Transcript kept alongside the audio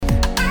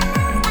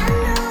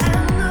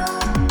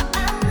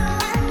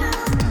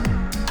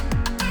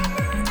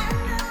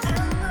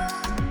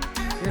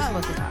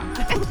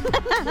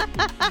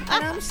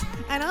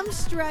I'm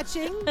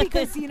stretching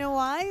because you know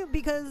why?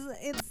 Because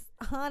it's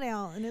hot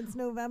out and it's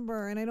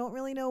November and I don't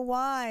really know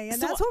why.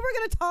 And that's what we're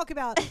going to talk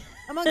about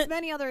amongst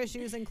many other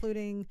issues,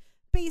 including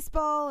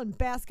baseball and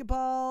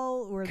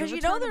basketball. Because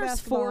there's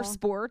four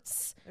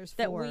sports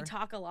that we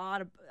talk a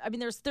lot about. I mean,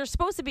 there's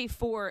supposed to be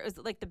four, is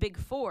like the big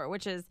four,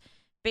 which is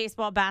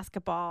baseball,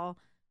 basketball,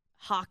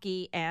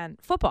 hockey, and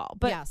football.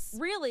 But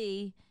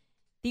really,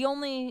 the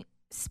only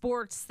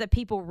sports that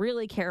people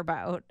really care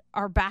about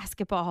are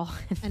basketball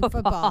and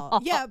football.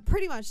 Yeah,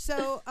 pretty much.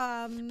 So,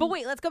 but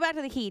wait, let's go back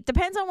to the Heat.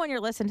 Depends on when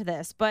you're listening to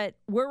this, but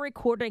we're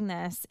recording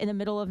this in the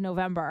middle of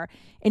November,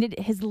 and it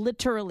has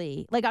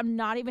literally, like, I'm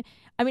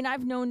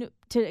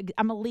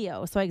a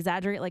Leo, so I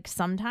exaggerate like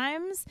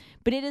sometimes,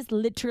 but it has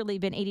literally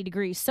been 80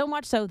 degrees, so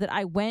much so that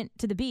I went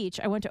to the beach.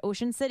 I went to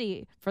Ocean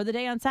City for the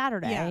day on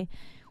Saturday.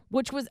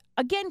 Which was,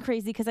 again,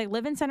 crazy because I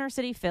live in Center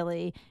City,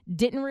 Philly.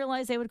 Didn't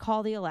realize they would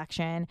call the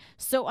election.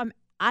 So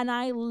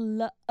I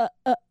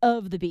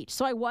love the beach.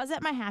 So I was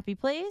at my happy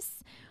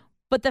place.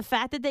 But the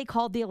fact that they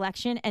called the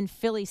election and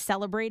Philly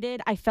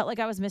celebrated, I felt like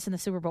I was missing the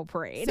Super Bowl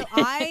parade. So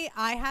I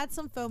had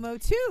some FOMO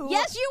too.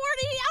 Yes, you weren't.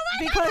 Oh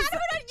my God,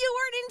 you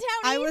weren't in town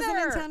either. I wasn't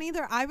in town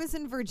either. I was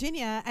in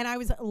Virginia and I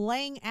was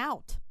laying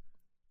out.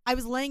 I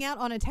was laying out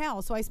on a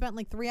towel, so I spent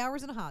like 3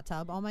 hours in a hot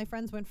tub. All my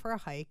friends went for a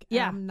hike.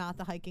 Yeah. I'm not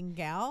the hiking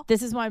gal.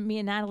 This is why me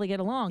and Natalie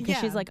get along,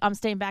 because she's like, I'm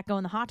staying back going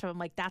in the hot tub. I'm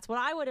like, that's what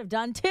I would have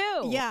done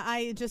too. Yeah,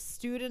 I just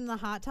stewed in the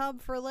hot tub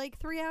for like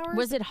 3 hours.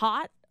 Was it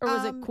hot or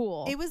was it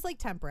cool? It was like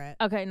temperate.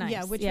 Okay, nice.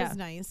 Yeah, which was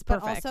nice.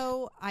 But Perfect.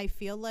 also, I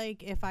feel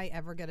like if I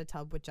ever get a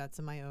tub with jets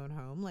in my own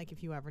home, like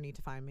if you ever need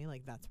to find me,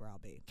 like that's where I'll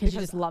be. Because you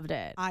just loved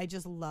it. I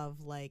just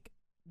love like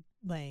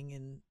laying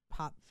in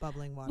hot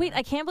bubbling water. Wait,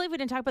 I can't believe we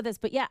didn't talk about this,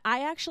 but yeah,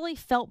 I actually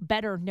felt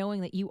better knowing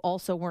that you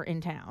also were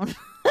in town.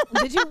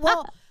 Did you?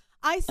 Well,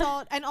 I saw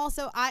it, and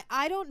also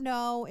I don't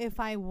know if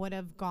I would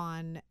have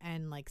gone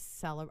and like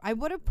celebrate. I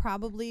would have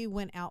probably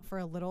went out for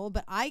a little,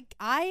 but I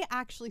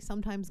actually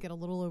sometimes get a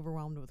little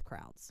overwhelmed with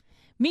crowds.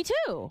 Me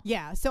too.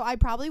 Yeah, so I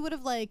probably would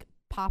have like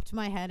popped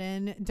my head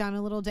in, done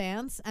a little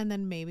dance, and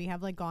then maybe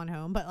have like gone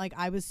home. But like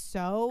I was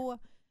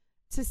so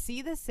to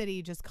see the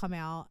city just come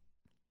out,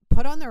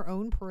 put on their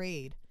own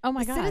parade. Oh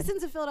my God.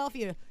 Citizens of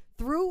Philadelphia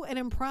threw an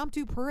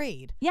impromptu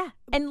parade. Yeah.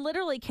 And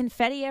literally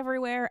confetti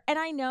everywhere. And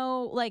I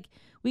know, like,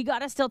 we got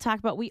to still talk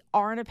about, we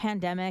are in a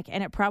pandemic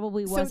and it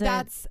probably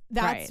wasn't.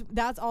 So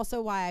that's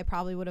also why I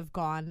probably would have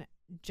gone,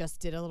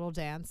 just did a little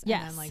dance and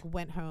then like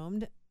went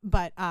home.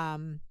 But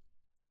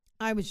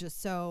I was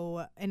just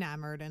so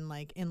enamored and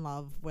like in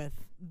love with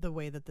the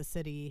way that the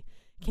city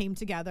came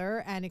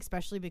together, and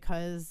especially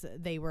because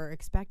they were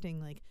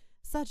expecting like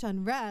such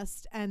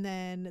unrest, and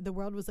then the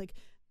world was like,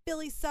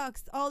 Philly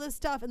sucks, all this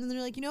stuff, and then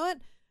they're like, you know what,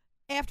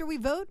 after we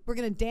vote we're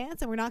gonna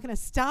dance and we're not gonna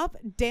stop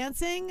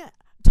dancing.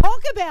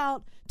 Talk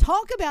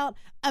about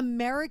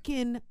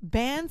American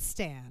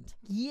Bandstand.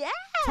 Yes.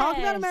 Talk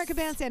about American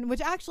Bandstand,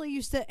 which actually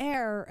used to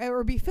air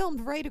or be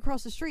filmed right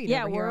across the street.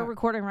 Yeah, we're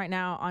recording right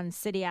now on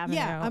City Avenue.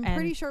 Yeah, I'm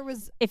pretty sure it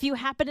was. If you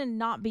happen to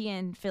not be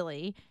in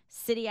Philly,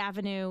 City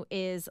Avenue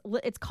it's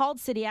called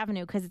City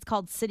Avenue because it's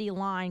called City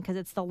Line because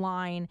it's the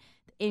line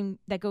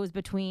that goes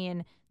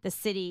between the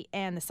city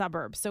and the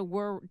suburbs. So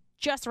we're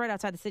just right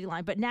outside the city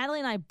line. But Natalie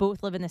and I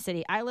both live in the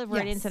city. I live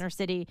right in Center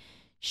City.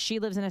 She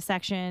lives in a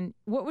section.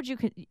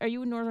 Are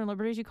you in Northern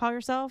Liberties, you call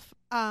yourself?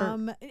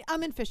 I'm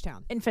in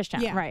Fishtown. In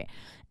Fishtown, yeah. Right.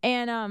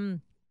 And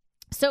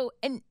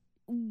and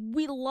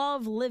we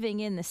love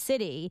living in the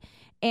city,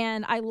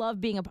 and I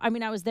love being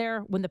I was there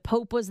when the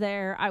Pope was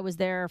there. I was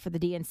there for the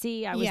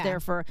DNC. I was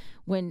there for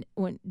when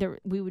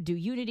we would do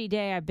Unity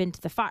Day. I've been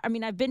to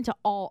I've been to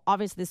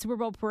obviously the Super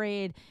Bowl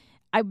parade.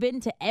 I've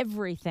been to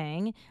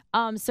everything.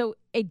 So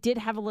it did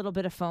have a little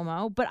bit of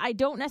FOMO, but I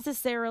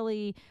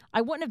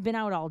wouldn't have been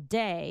out all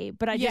day,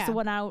 but I just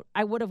went out.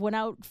 I would have went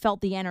out,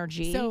 felt the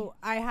energy. So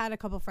I had a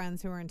couple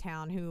friends who were in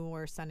town who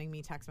were sending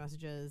me text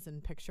messages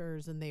and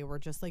pictures, and they were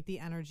just like, the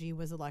energy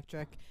was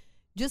electric.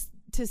 Just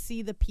to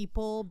see the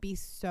people be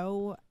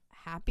so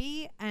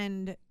happy.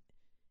 And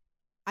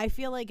I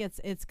feel like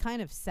it's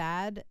kind of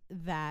sad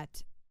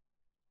that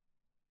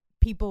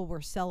people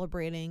were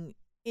celebrating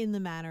in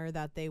the manner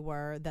that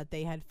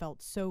they had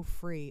felt so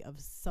free of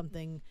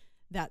something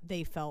that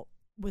they felt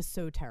was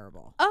so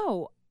terrible.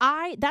 Oh,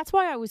 that's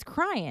why I was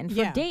crying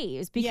for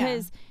days,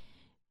 because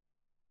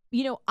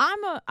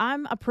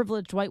I'm a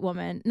privileged white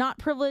woman, not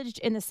privileged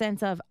in the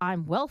sense of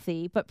I'm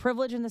wealthy, but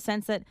privileged in the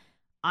sense that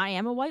I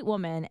am a white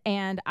woman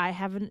and I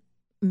have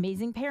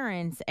amazing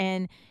parents,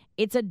 and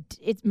it's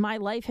my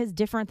life is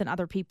different than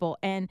other people.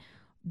 And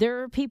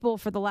there are people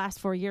for the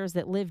last 4 years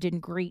that lived in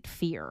great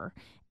fear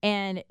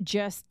and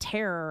just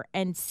terror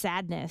and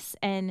sadness,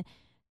 and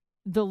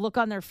the look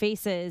on their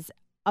faces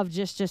of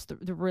just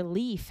the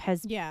relief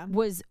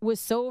was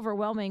so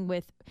overwhelming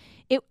with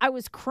it. I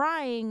was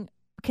crying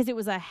because it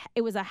was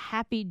a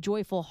happy,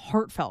 joyful,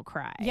 heartfelt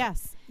cry.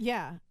 Yes.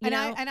 Yeah. And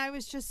I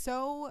was just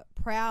so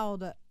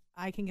proud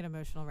I can get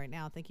emotional right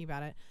now thinking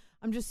about it.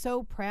 I'm just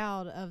so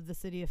proud of the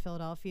city of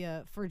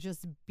Philadelphia for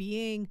just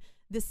being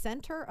the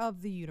center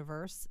of the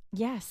universe.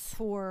 Yes.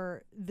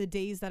 For the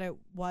days that it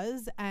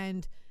was,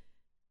 and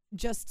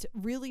just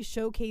really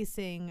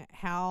showcasing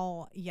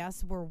how,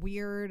 yes, we're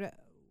weird.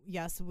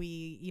 Yes,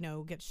 we,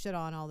 get shit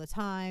on all the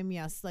time.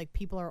 Yes, like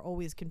people are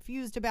always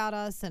confused about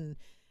us, and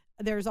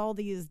there's all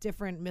these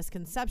different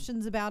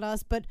misconceptions about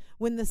us. But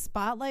when the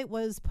spotlight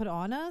was put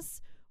on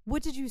us,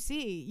 what did you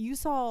see? You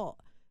saw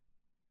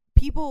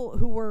people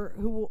who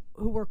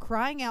were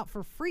crying out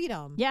for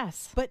freedom.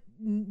 Yes. But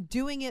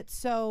doing it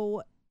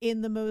so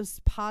in the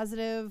most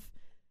positive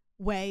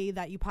way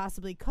that you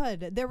possibly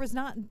could. There was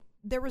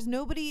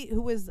nobody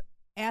who was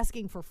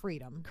asking for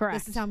freedom. Correct.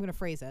 This is how I'm going to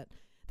phrase it.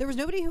 There was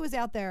nobody who was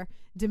out there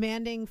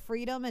demanding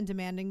freedom and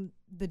demanding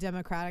the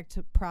democratic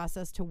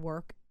process to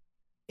work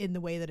in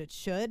the way that it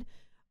should,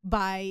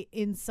 by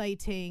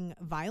inciting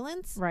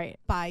violence, right?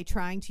 By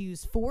trying to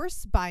use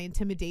force, by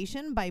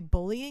intimidation, by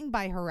bullying,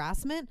 by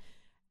harassment.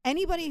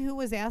 Anybody who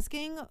was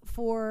asking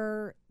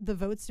for the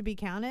votes to be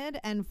counted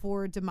and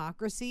for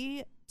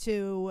democracy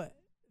to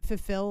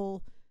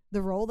fulfill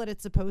the role that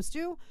it's supposed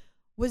to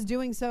was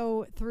doing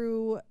so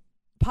through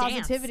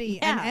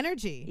positivity and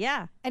energy.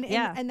 Yeah.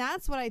 And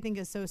that's what I think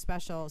is so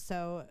special.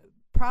 So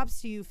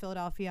props to you,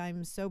 Philadelphia.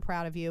 I'm so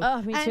proud of you.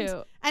 Oh, me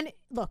too. And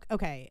look,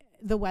 okay,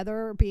 the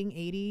weather being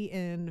 80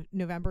 in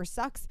November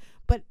sucks,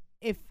 but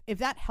if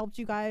that helped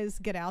you guys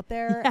get out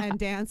there and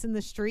dance in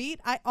the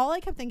street, I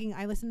kept thinking,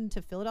 I listened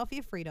to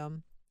Philadelphia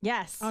Freedom.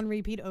 Yes. On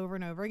repeat over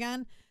and over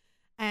again.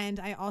 And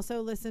I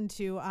also listened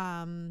to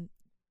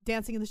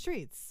Dancing in the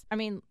Streets. I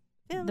mean,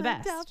 the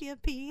best. Philadelphia,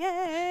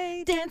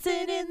 PA,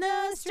 dancing in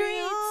the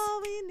streets.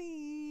 All we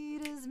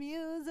need is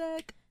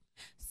music.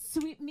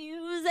 Sweet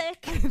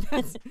music.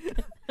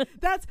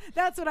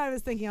 That's what I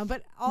was thinking of.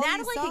 But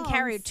Natalie can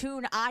carry a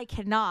tune. I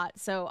cannot.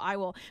 So I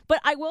will.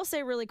 But I will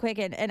say really quick,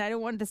 and I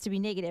don't want this to be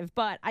negative,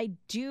 but I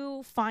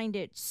do find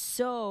it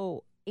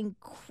so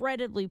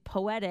incredibly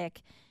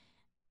poetic.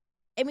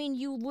 I mean,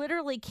 you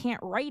literally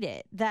can't write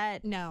it.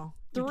 No.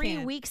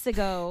 3 weeks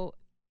ago,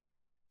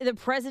 the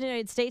president of the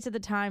United States at the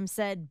time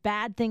said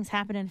bad things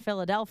happen in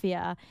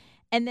Philadelphia.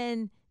 And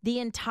then the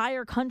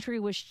entire country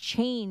was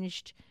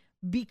changed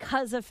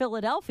because of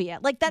Philadelphia.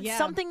 Like, that's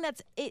something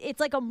that's it's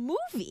like a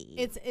movie.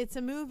 It's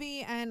a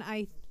movie, and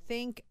I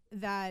think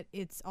that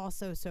it's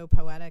also so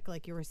poetic,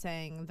 like you were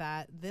saying,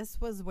 that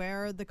this was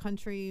where the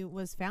country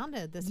was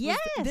founded.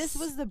 This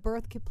was the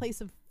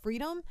birthplace of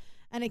freedom,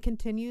 and it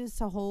continues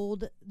to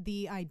hold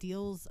the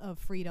ideals of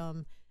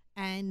freedom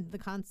and the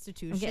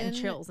Constitution. I'm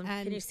getting chills.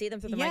 Can you see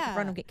them through the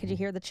microphone? Could you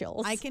hear the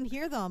chills? I can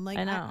hear them. Like,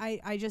 I know.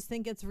 I just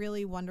think it's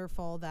really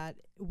wonderful that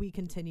we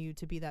continue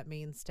to be that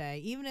mainstay,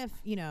 even if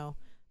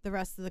the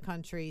rest of the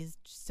country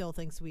still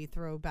thinks we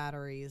throw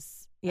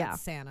batteries at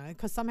Santa,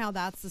 because somehow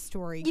that's the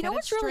story. You know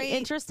what's really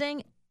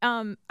interesting?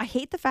 I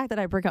hate the fact that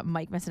I bring up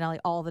Mike Missinelli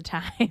all the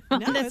time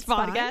on this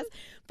podcast, fine.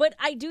 But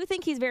I do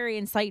think he's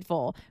very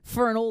insightful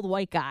for an old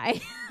white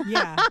guy.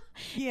 Yeah.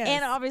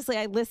 And obviously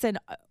I listen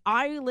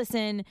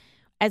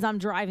as I'm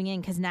driving in,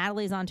 because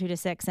Natalie's on 2 to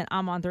 6 and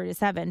I'm on 3 to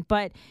 7.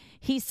 But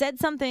he said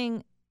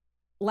something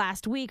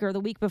last week or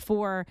the week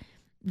before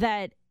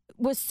that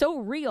was so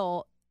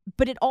real.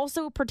 But it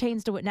also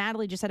pertains to what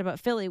Natalie just said about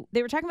Philly.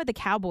 They were talking about the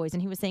Cowboys,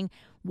 and he was saying,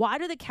 why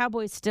do the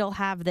Cowboys still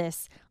have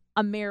this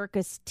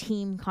America's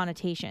team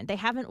connotation? They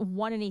haven't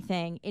won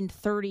anything in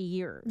 30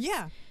 years.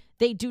 Yeah.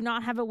 They do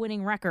not have a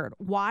winning record.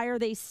 Why do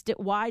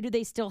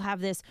they still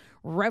have this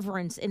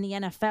reverence in the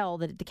NFL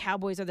that the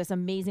Cowboys are this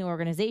amazing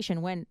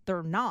organization when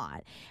they're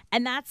not?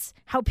 And that's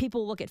how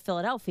people look at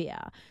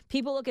Philadelphia.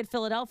 People look at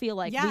Philadelphia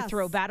like, we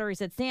throw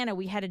batteries at Santa.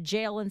 We had a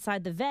jail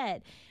inside the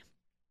vet.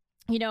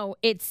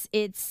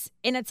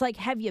 It's like,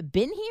 have you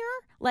been here?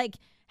 Like,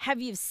 have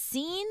you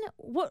seen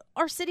what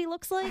our city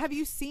looks like? Have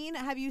you seen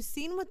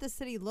what the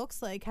city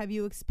looks like? Have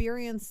you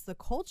experienced the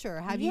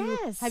culture? Have you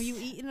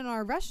eaten in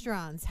our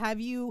restaurants? Have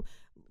you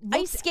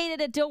ice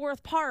skated at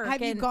Dilworth Park?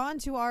 Have you gone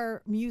to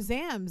our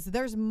museums?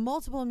 There's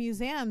multiple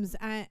museums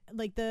at,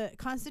 like, the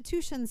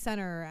Constitution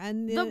Center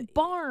and the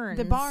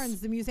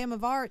barns, the Museum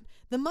of Art,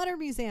 the Mutter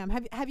Museum.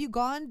 Have you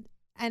gone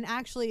and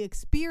actually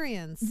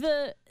experienced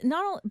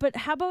but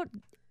how about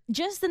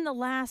just in the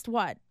last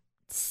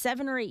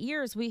 7 or 8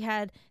 years, we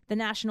had the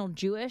National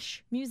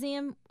Jewish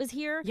Museum was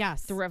here.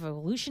 Yes. The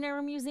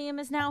Revolutionary Museum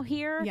is now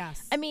here.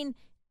 Yes. I mean,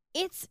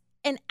 it's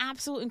an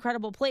absolute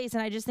incredible place.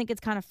 And I just think it's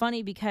kind of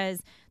funny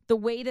because the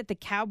way that the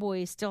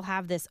Cowboys still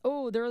have this,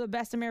 they're the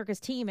best America's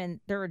team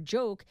and they're a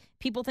joke.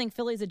 People think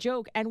Philly's a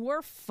joke, and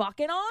we're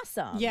fucking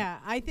awesome. Yeah.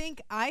 I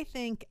think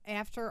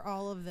after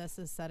all of this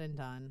is said and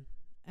done,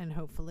 and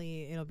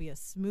hopefully it'll be a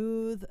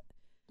smooth,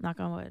 knock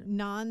on wood,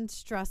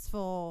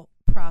 non-stressful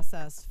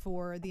process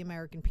for the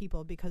American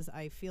people, because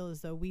I feel as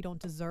though we don't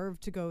deserve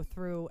to go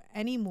through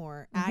any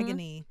more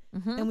agony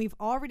than we've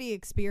already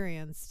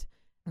experienced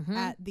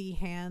at the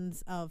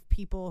hands of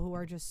people who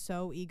are just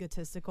so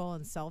egotistical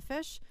and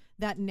selfish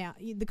that now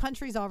the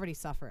country's already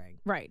suffering.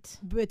 Right.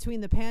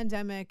 Between the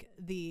pandemic,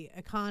 the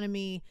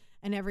economy,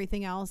 and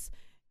everything else,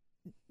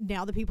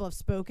 now the people have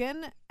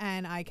spoken,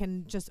 and I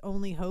can just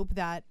only hope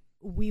that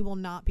we will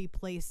not be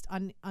placed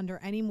under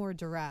any more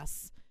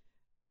duress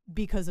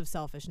because of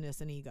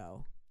selfishness and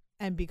ego,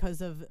 and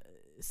because of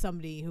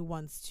somebody who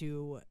wants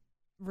to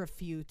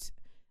refute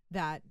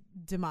that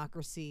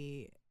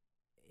democracy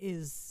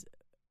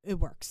it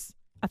works.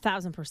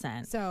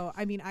 1,000%. So,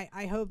 I mean,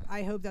 I hope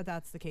that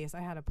that's the case. I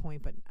had a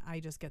point, but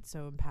I just get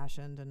so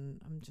impassioned, and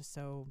I'm just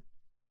so,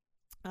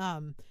 I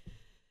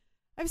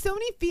have so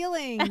many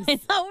feelings.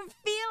 I'm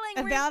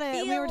feeling about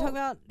it. We were talking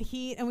about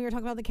Heat, and we were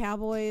talking about the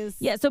Cowboys.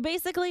 Yeah. So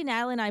basically,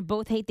 Natalie and I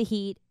both hate the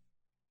Heat.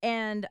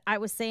 And I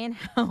was saying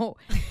how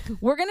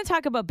we're going to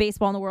talk about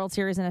baseball in the World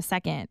Series in a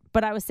second.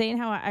 But I was saying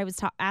how I was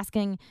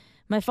asking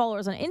my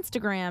followers on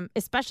Instagram,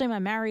 especially my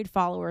married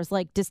followers,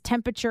 like, does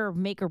temperature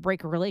make or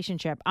break a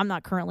relationship? I'm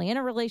not currently in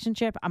a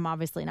relationship. I'm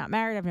obviously not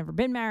married. I've never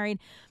been married.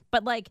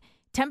 But like,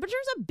 temperature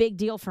is a big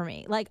deal for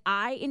me. Like,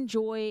 I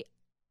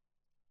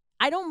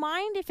don't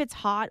mind if it's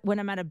hot when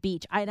I'm at a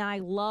beach. I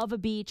love a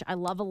beach. I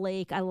love a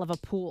lake. I love a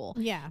pool.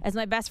 Yeah. As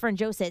my best friend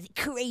Joe says,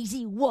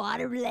 crazy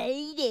water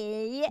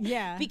lady.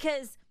 Yeah.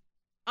 Because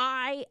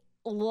I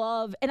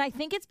love, and I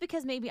think it's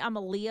because maybe I'm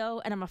a Leo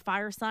and I'm a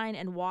fire sign,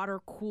 and water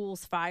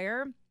cools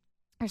fire.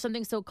 There's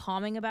something so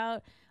calming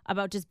about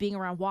just being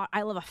around water.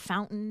 I love a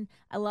fountain.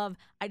 I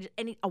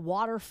need a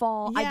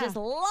waterfall. Yeah. I just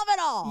love it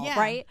all. Yeah.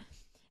 Right.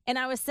 And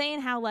I was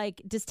saying how,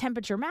 like, does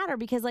temperature matter?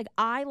 Because, like,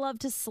 I love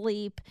to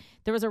sleep.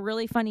 There was a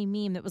really funny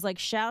meme that was like,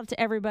 shout out to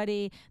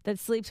everybody that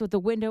sleeps with the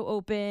window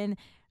open,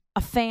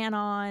 a fan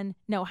on.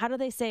 No, how do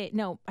they say it?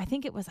 No, I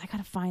think it was, I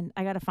gotta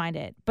find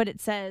it. But it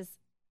says,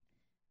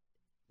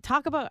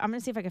 I'm going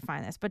to see if I can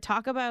find this, but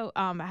talk about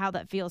how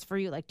that feels for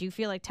you. Like, do you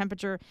feel like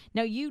temperature?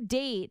 Now, you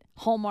date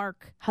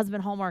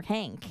husband Hallmark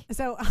Hank.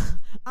 So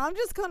I'm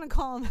just going to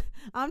call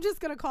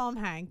him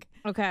Hank.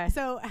 Okay.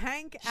 So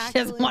Hank actually. She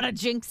doesn't want to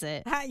jinx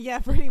it. Yeah,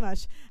 pretty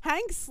much.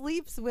 Hank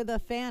sleeps with a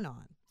fan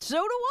on. So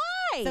do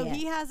I. So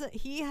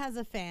he has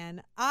a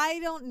fan. I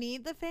don't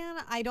need the fan.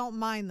 I don't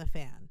mind the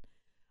fan.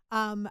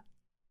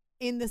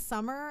 In the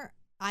summer,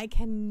 I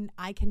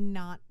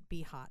cannot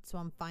be hot, so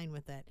I'm fine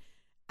with it.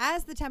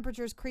 As the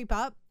temperatures creep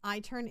up, I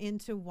turn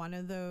into one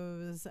of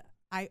those.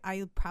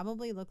 I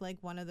probably look like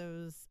one of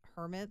those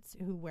hermits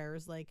who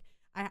wears, like,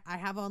 I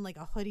have on like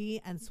a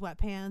hoodie and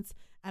sweatpants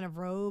and a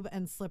robe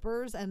and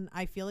slippers, and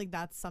I feel like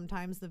that's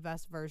sometimes the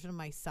best version of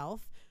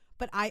myself.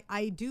 But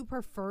I do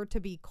prefer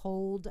to be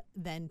cold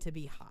than to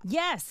be hot.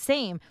 Yes,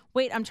 same.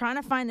 Wait, I'm trying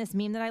to find this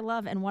meme that I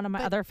love, and one of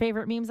my other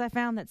favorite memes I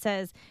found that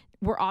says,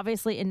 we're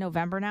obviously in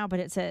November now, but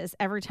it says,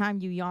 every time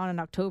you yawn in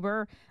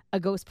October, a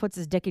ghost puts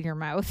his dick in your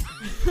mouth.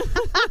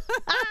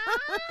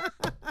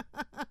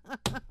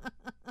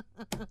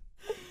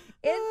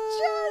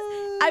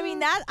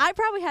 I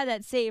probably had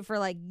that saved for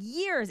like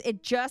years.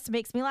 It just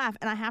makes me laugh,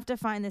 and I have to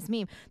find this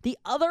meme. The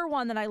other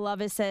one that I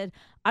love is said,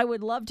 I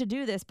would love to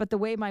do this, but the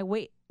way my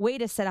weight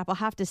is set up, I'll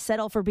have to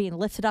settle for being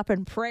lifted up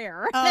in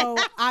prayer.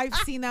 Oh, I've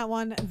seen that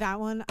one. That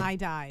one, I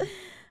died.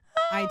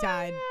 I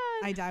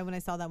died when I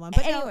saw that one.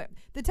 But anyway, no,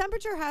 the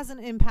temperature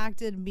hasn't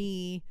impacted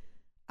me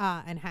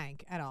and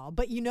Hank at all.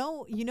 But you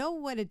know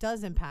what it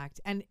does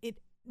impact, and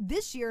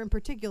this year in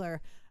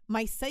particular,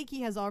 my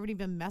psyche has already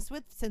been messed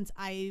with since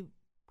I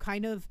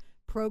kind of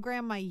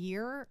program my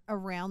year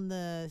around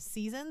the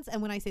seasons.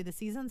 And when I say the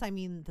seasons, I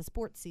mean the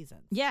sports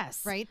seasons.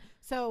 Yes. Right?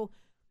 So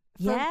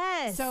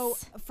yes. So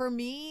for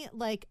me,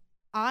 like,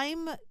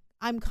 I'm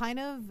kind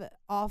of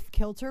off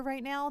kilter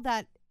right now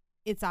that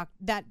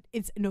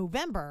it's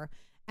November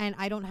and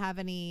I don't have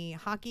any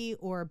hockey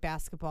or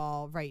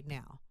basketball right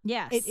now.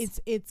 Yes.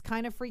 It's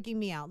kind of freaking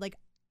me out. Like,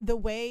 the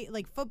way,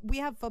 like, we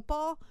have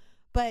football,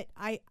 but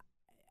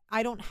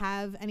I don't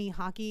have any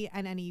hockey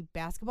and any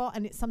basketball,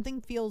 and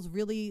something feels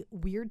really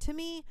weird to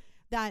me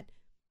that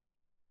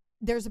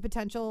there's a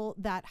potential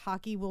that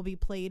hockey will be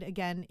played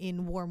again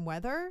in warm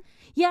weather.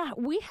 Yeah,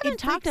 we haven't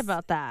talked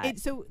about that.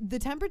 So the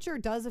temperature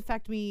does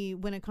affect me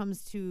when it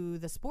comes to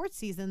the sports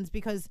seasons,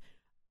 because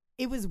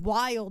it was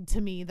wild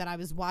to me that I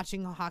was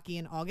watching hockey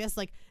in August.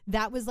 Like,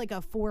 that was like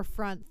a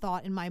forefront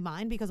thought in my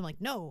mind, because I'm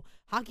like, no,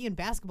 hockey and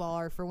basketball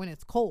are for when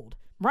it's cold.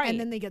 Right. And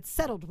then they get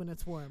settled when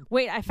it's warm.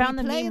 Wait, I found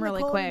the meme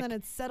really quick. And then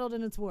it's settled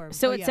and it's warm.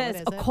 So it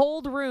says a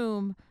cold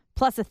room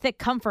plus a thick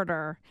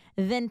comforter,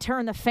 then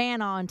turn the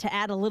fan on to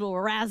add a little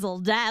razzle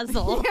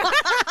dazzle.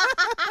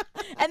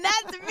 And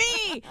that's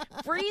me.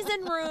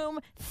 Freezing room,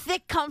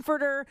 thick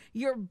comforter.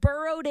 You're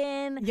burrowed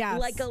in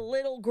like a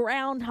little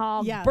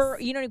groundhog. Yes.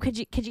 You know, could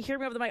you hear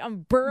me over the mic?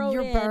 I'm burrowed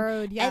in. You're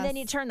burrowed, yes. And then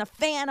you turn the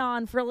fan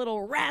on for a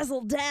little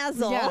razzle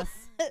dazzle. Yes.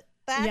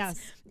 That's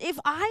if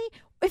I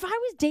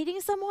was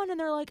dating someone and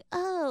they're like,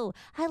 oh,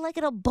 I like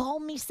it a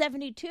balmy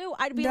 72,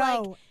 I'd be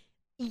like,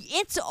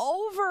 it's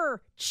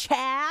over,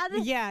 Chad.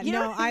 Yeah, you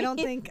know what I don't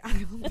think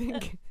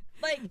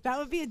like, that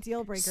would be a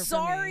deal breaker for me.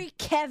 Sorry,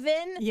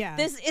 Kevin. Yeah.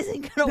 This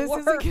isn't gonna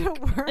work. This isn't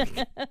gonna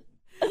work.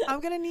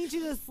 I'm gonna need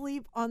you to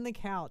sleep on the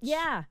couch.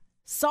 Yeah.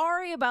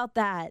 Sorry about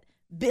that,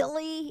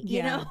 Billy.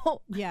 You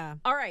know? Yeah.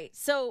 All right.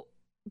 So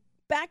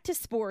back to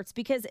sports,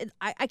 because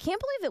I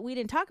can't believe that we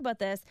didn't talk about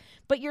this,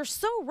 but you're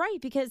so right,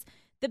 because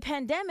the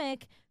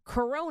pandemic,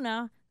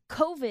 Corona,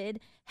 COVID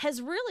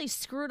has really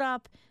screwed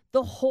up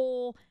the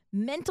whole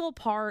mental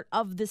part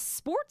of the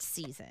sports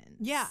season.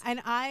 Yeah,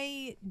 and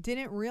I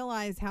didn't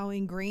realize how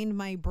ingrained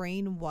my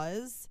brain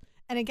was.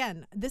 And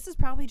again, this is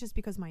probably just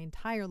because my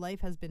entire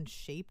life has been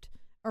shaped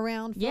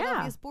around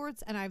Philadelphia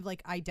sports, and I've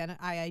like I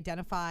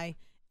identify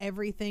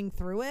everything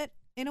through it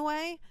in a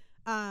way.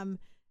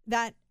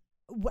 That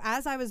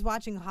as I was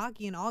watching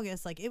hockey in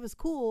August, like, it was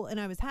cool and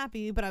I was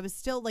happy, but I was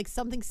still like,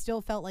 something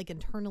still felt like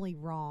internally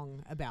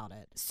wrong about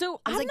it. So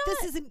I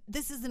was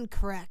this isn't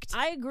correct.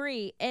 I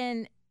agree.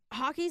 And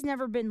hockey's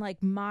never been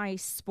like my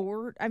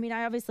sport. I mean,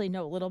 I obviously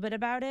know a little bit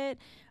about it.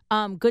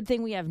 Good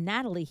thing we have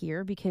Natalie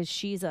here because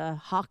she's a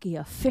hockey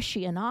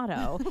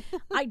aficionado.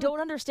 I don't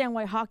understand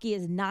why hockey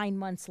is 9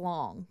 months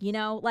long. You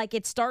know, like,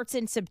 it starts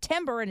in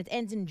September and it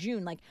ends in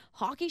June. Like,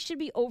 hockey should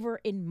be over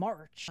in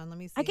March. Let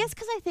me see. I guess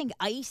because I think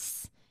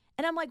ice.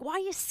 And I'm like, why are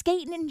you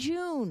skating in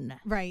June?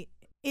 Right.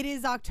 It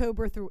is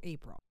October through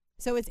April.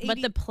 So it's 80,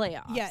 but the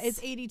playoffs. Yeah,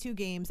 it's 82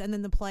 games, and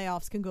then the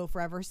playoffs can go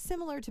forever,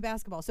 similar to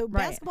basketball. So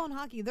basketball and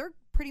hockey, they're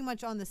pretty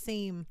much on the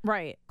same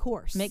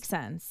course. Makes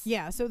sense.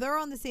 Yeah, so they're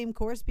on the same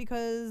course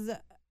because,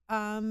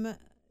 how many?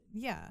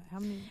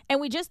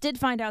 And we just did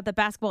find out that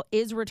basketball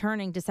is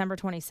returning December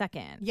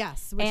 22nd.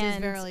 Yes, which is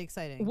very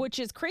exciting. Which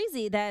is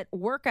crazy that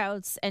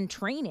workouts and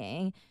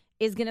training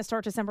is going to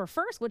start December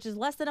 1st, which is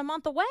less than a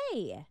month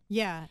away.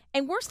 Yeah.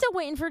 And we're still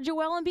waiting for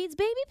Joel Embiid's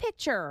baby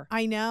picture.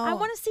 I know. I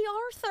want to see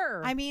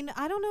Arthur. I mean,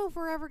 I don't know if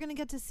we're ever going to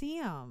get to see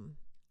him.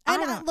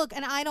 And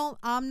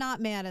I'm not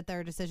mad at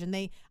their decision.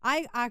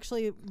 I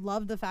actually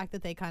love the fact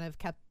that they kind of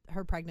kept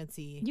her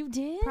pregnancy. You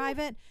did?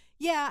 Private.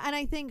 Yeah, and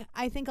I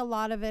think a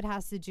lot of it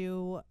has to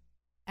do,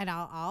 and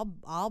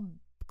I'll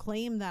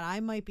claim that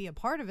I might be a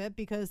part of it,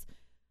 because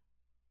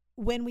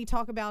when we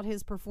talk about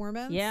his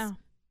performance,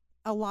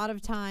 a lot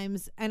of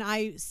times, and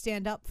I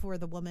stand up for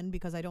the woman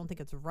because I don't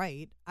think it's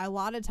right, a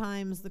lot of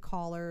times the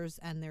callers,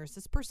 and there's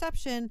this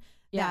perception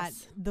that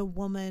the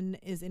woman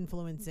is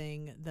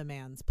influencing the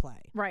man's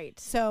play. Right.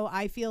 So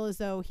I feel as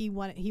though he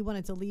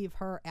wanted to leave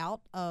her out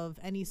of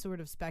any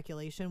sort of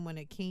speculation when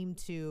it came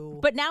to.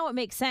 But now it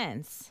makes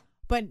sense.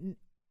 But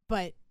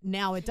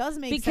now it does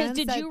make because sense.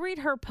 Because did you read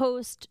her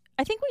post?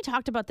 I think we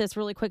talked about this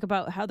really quick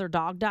about how their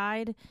dog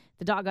died.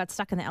 The dog got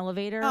stuck in the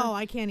elevator. Oh,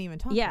 I can't even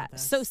talk about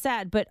this. So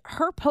sad. But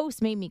her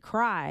post made me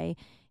cry.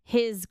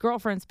 His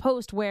girlfriend's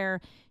post,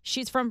 where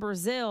she's from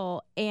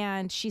Brazil,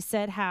 and she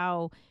said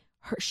how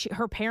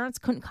her parents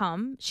couldn't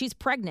come. She's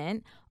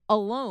pregnant,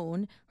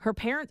 alone. Her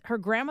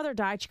grandmother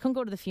died. She couldn't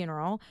go to the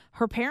funeral.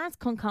 Her parents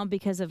couldn't come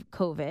because of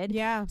COVID.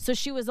 Yeah. So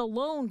she was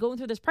alone going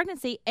through this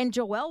pregnancy, and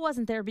Joel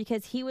wasn't there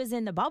because he was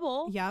in the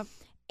bubble. Yep.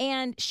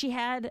 And she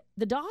had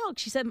the dog.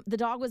 She said, the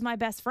dog was my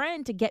best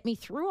friend to get me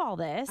through all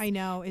this. I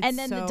know. It's and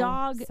then so the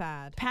dog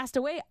sad. Passed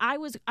away. I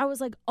was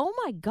like, oh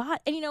my God.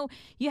 And,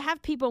 you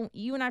have people,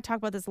 you and I talk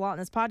about this a lot in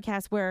this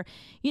podcast, where,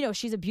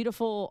 she's a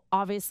beautiful,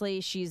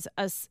 obviously, she's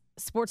a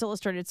Sports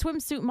Illustrated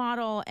swimsuit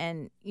model,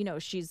 and,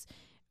 she's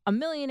a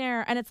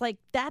millionaire. And it's like,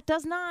 that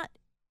does not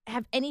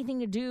have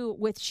anything to do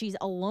with she's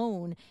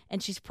alone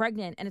and she's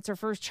pregnant and it's her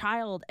first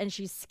child and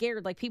she's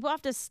scared. Like, people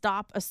have to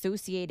stop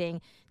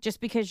associating just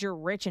because you're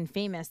rich and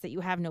famous that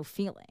you have no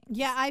feeling.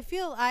 Yeah,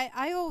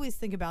 I always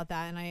think about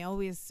that, and I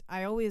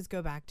always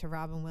go back to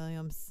Robin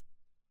Williams,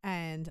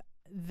 and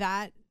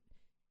that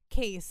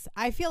case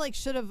I feel like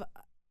should have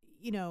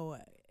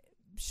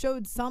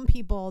showed some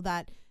people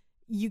that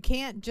you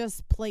can't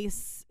just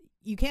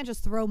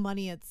throw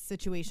money at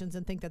situations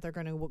and think that they're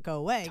going to go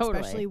away,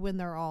 especially when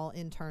they're all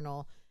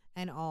internal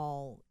and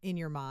all in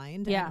your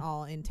mind and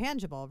all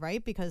intangible,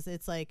 right? Because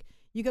it's like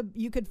you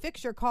could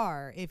fix your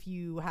car if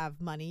you have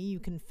money.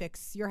 You can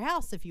fix your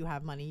house if you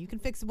have money. You can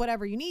fix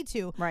whatever you need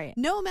to. Right.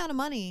 No amount of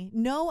money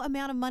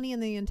in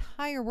the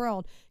entire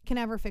world can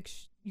ever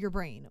fix your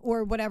brain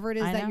or whatever it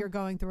is that you're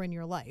going through in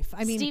your life.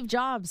 I mean, Steve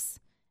Jobs,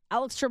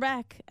 Alex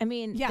Trebek. I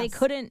mean, they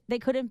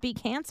couldn't beat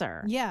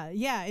cancer. Yeah.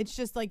 It's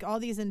just like all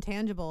these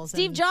intangibles.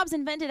 Steve Jobs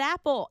invented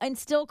Apple and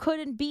still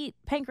couldn't beat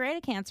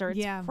pancreatic cancer.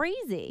 It's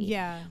crazy.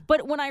 Yeah.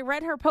 But when I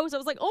read her post, I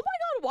was like, oh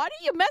my God, why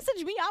didn't you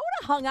message me? I would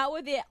have hung out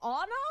with you,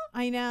 Anna.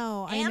 I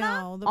know. The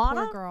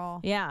Anna? Poor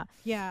girl. Yeah.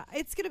 Yeah.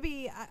 It's gonna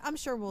be. I'm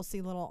sure we'll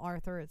see little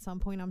Arthur at some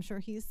point. I'm sure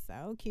he's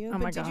so cute. Oh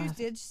my God. Did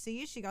you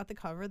see she got the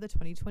cover of the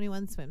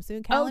 2021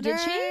 swimsuit calendar? Oh, did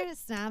she?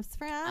 Snaps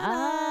for Anna.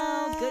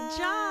 Oh, good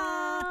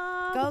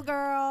job. Go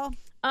girl.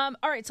 All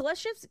right, so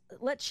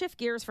let's shift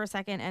gears for a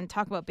second and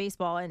talk about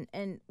baseball.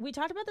 And we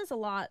talked about this a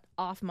lot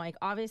off mic.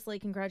 Obviously,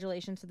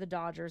 congratulations to the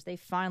Dodgers. They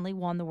finally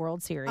won the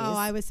World Series. Oh,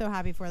 I was so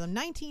happy for them.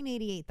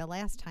 1988, the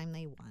last time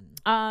they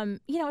won.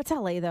 It's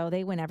LA though.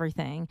 They win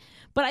everything.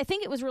 But I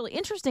think it was really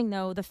interesting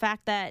though, the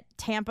fact that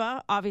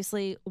Tampa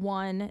obviously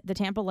won, the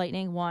Tampa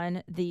Lightning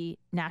won the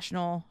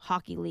National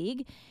Hockey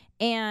League,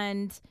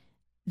 and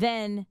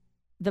then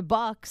the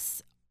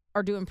Bucks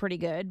are doing pretty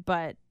good,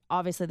 but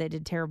obviously they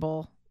did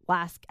terrible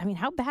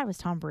how bad was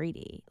Tom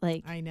Brady?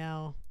 Like, I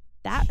know.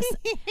 He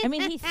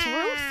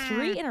threw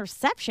 3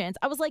 interceptions.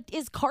 I was like,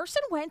 is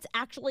Carson Wentz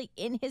actually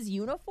in his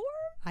uniform?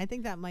 I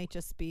think that might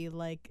just be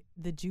like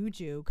the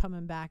juju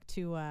coming back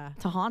to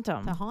haunt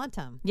him. To haunt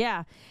him.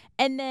 Yeah.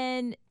 And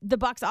then the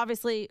Bucks,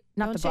 obviously,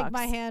 not don't the shake Bucks.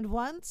 my hand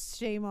once.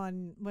 Shame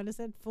on, what is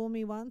it? Fool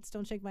me once.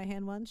 Don't shake my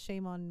hand once.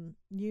 Shame on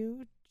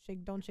you.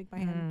 Don't shake my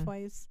hand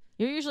twice.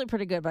 You're usually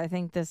pretty good, but I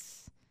think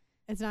this...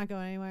 It's not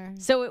going anywhere.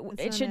 So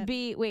it should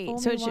be... Wait. Fool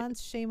so me it should...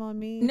 once. Shame on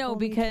me. No, Fool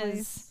me because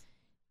twice.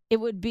 it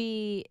would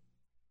be...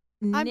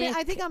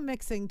 I think I'm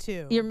mixing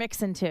two. You're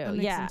mixing two. I'm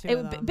mixing two it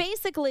of would them.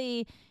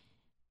 basically...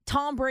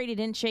 Tom Brady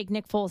didn't shake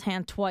Nick Foles'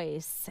 hand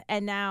twice,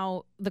 and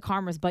now the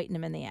karma's biting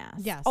him in the ass.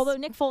 Yes. Although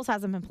Nick Foles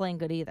hasn't been playing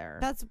good either.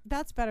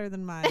 That's better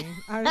than mine.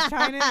 I was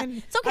trying to.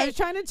 It's okay. I was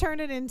trying to turn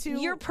it into.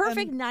 You're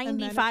perfect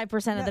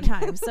 95% of the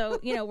time. So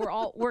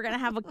we're gonna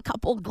have a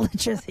couple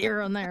glitches here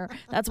and there.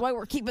 That's why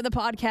we're keeping the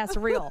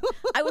podcast real.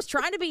 I was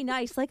trying to be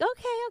nice, like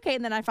okay,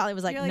 and then I finally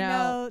was like,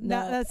 no,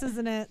 this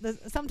isn't it.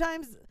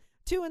 Sometimes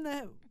two in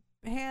the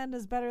hand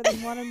is better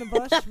than one in the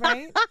bush,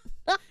 right?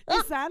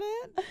 Is that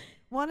it?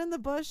 One in the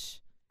bush.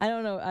 I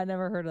don't know. I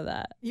never heard of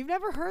that. You've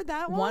never heard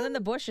that one? One in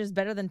the bush is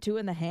better than two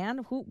in the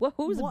hand?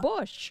 Who's a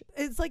bush?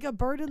 It's like a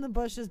bird in the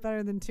bush is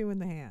better than two in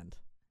the hand.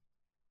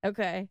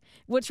 Okay.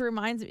 Which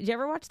reminds me, did you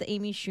ever watch the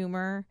Amy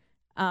Schumer?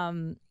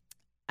 And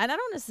I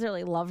don't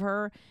necessarily love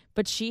her,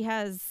 but she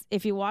has,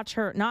 if you watch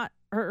her, not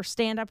her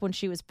stand up when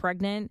she was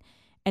pregnant,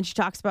 and she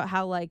talks about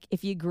how, like,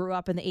 if you grew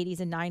up in the 80s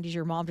and 90s,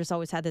 your mom just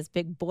always had this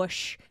big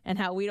bush and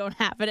how we don't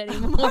have it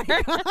anymore.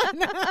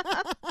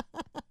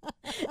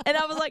 And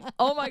I was like,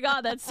 oh, my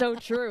God, that's so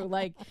true.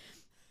 Like,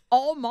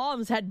 all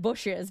moms had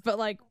bushes, but,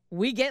 like,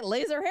 we get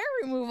laser hair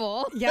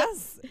removal.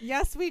 Yes,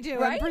 we do.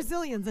 Right? And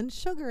Brazilians and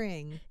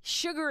sugaring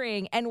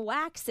and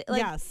waxing.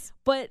 Like, yes.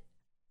 But,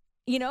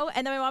 and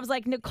then my mom's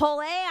like,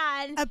 Nicole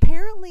and.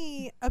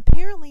 Apparently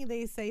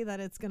they say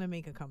that it's going to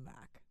make a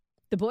comeback.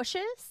 The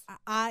bushes?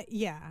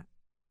 Yeah.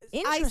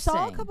 Interesting. I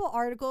saw a couple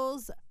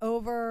articles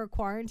over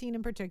quarantine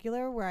in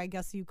particular where I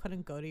guess you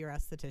couldn't go to your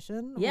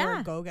esthetician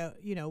or go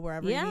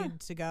wherever you needed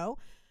to go.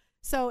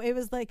 So it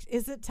was like,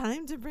 is it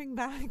time to bring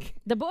back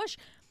the bush?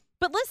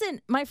 But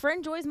listen, my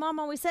friend Joy's mom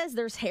always says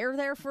there's hair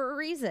there for a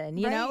reason.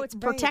 You know, it's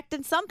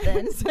protecting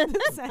something. So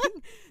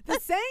the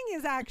saying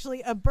is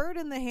actually a bird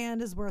in the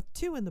hand is worth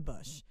two in the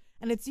bush.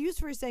 And it's used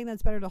for saying that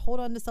it's better to hold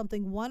on to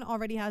something one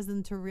already has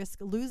than to risk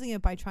losing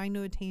it by trying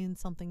to attain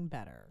something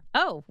better.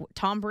 Oh,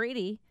 Tom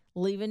Brady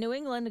leaving New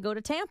England to go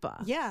to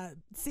Tampa. Yeah.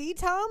 See,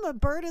 Tom, a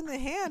bird in the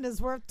hand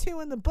is worth two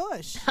in the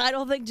bush. I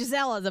don't think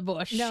Giselle has a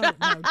bush. No,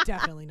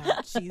 definitely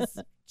not.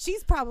 She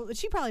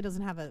probably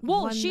doesn't have a.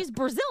 Well, she's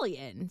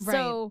Brazilian, right.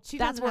 So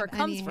that's where it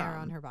comes any from. Hair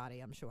on her body,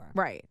 I'm sure.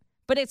 Right,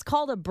 but it's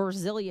called a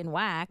Brazilian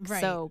wax,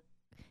 right. So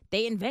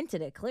they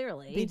invented it.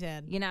 Clearly, they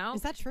did.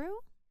 Is that true?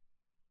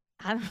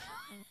 I don't.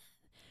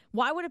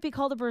 Why would it be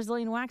called a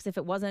Brazilian wax if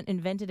it wasn't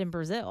invented in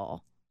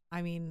Brazil?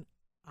 I mean,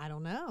 I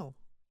don't know.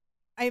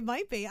 It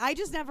might be. I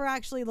just never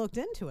actually looked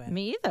into it.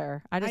 Me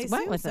either. I just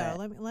went with it.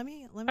 Let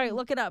me. All right,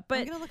 look it up. But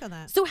I'm gonna look on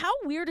that. So how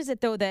weird is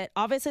it though that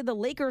obviously the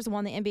Lakers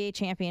won the NBA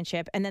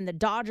championship, and then the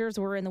Dodgers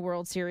were in the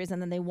World Series,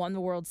 and then they won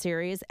the World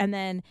Series, and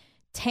then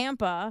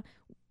Tampa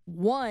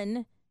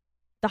won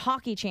the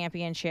hockey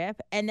championship,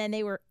 and then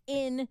they were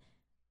in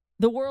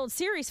the World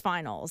Series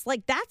finals.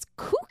 Like, that's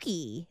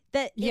kooky.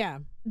 That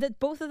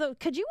both of those.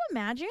 Could you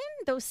imagine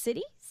those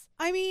cities?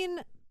 I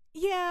mean,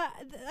 yeah.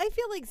 I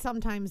feel like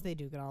sometimes they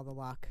do get all the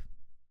luck.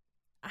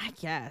 I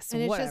guess.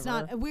 And it's whatever. just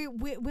not.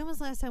 When was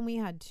the last time we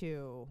had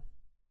two?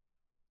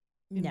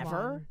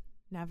 Never.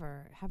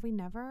 Never. Have we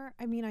never?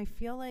 I mean, I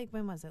feel like,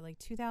 when was it? Like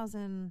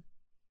 2000.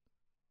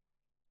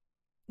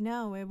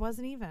 No, it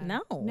wasn't even.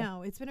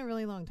 No, it's been a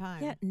really long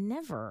time. Yeah,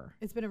 never.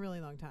 It's been a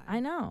really long time.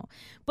 I know.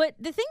 But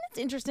the thing that's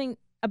interesting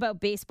about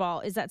baseball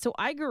is that, so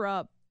I grew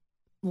up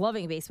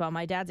loving baseball.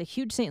 My dad's a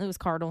huge St. Louis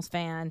Cardinals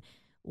fan,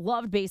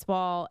 loved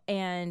baseball,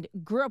 and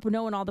grew up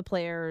knowing all the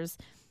players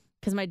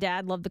because my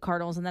dad loved the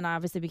Cardinals, and then I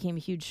obviously became a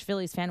huge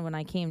Phillies fan when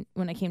I came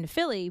to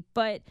Philly.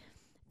 But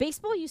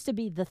baseball used to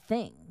be the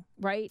thing,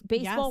 right?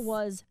 Baseball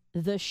was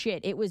the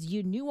shit. It was,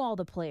 you knew all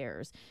the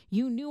players,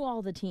 you knew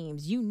all the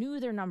teams, you knew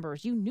their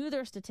numbers, you knew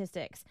their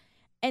statistics.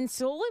 And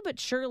slowly but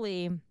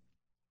surely,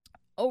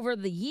 over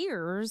the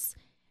years,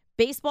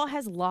 baseball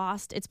has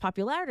lost its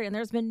popularity, and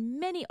there's been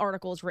many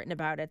articles written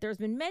about it. There's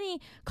been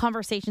many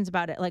conversations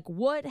about it. Like,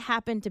 what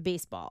happened to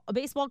baseball?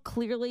 Baseball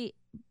clearly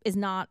is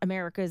not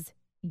America's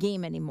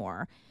game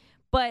anymore.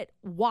 But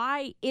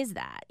why is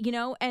that?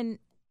 And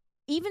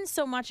even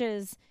so much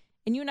as,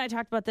 and you and I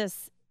talked about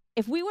this,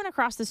 if we went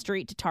across the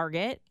street to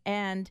Target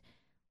and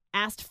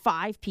asked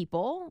 5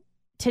 people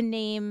to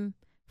name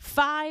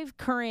 5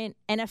 current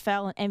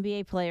NFL and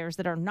NBA players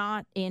that are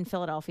not in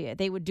Philadelphia,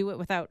 they would do it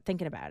without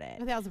thinking about it.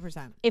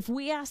 1,000%. If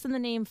we asked them to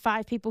name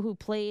 5 people who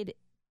played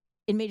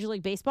in Major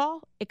League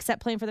Baseball,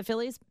 except playing for the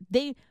Phillies,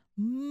 they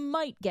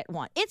might get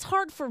one. It's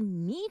hard for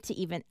me to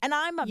even, and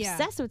I'm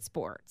obsessed with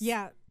sports.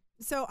 Yeah.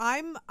 So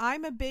I've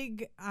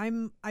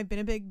been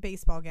a big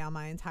baseball gal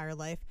my entire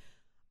life.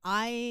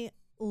 I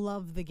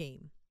love the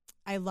game.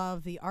 I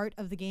love the art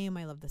of the game.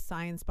 I love the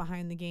science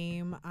behind the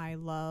game. I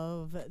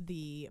love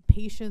the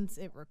patience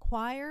it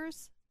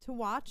requires to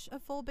watch a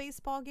full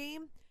baseball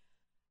game.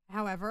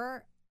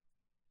 However,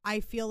 I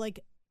feel like,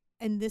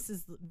 and this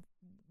is,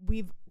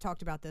 we've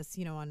talked about this,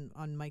 you know,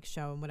 on Mike's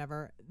show and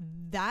whatever.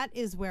 That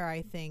is where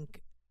I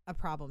think a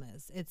problem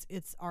is.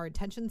 It's our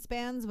attention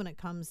spans when it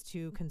comes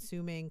to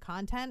consuming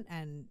content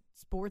and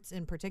sports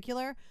in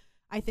particular.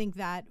 I think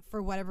that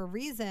for whatever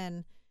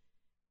reason,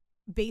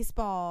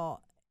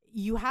 baseball,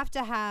 you have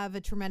to have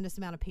a tremendous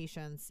amount of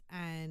patience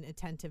and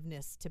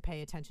attentiveness to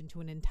pay attention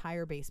to an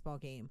entire baseball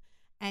game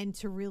and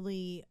to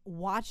really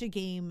watch a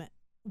game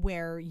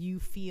where you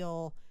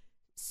feel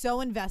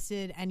so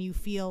invested and you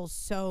feel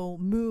so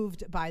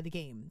moved by the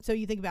game. So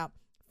you think about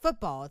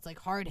football, it's like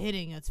hard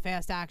hitting, it's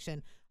fast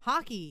action.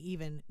 Hockey,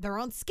 even, they're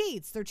on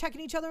skates, they're checking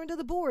each other into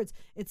the boards,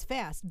 it's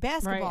fast.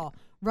 Basketball,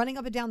 running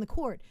up and down the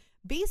court.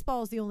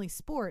 Baseball is the only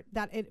sport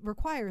that it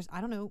requires,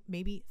 I don't know,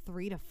 maybe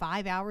 3 to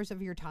 5 hours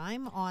of your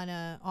time on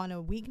a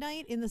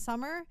weeknight in the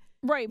summer.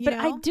 Right, but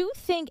I do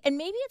think, and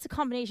maybe it's a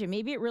combination,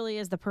 maybe it really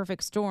is the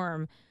perfect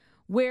storm,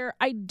 where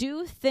I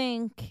do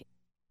think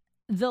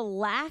the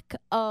lack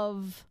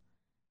of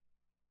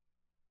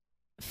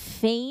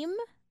fame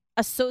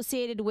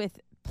associated with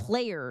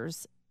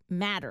players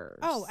matters.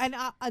 Oh, and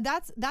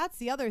that's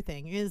the other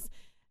thing is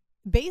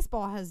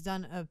baseball has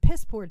done a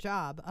piss poor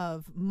job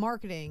of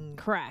marketing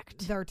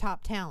their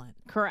top talent.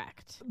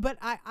 Correct. But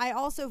I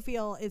also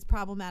feel it's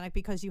problematic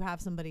because you have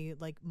somebody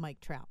like Mike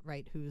Trout,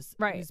 right? Who's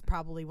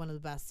probably one of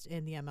the best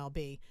in the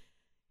MLB.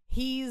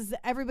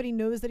 Everybody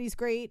knows that he's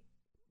great.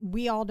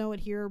 We all know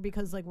it here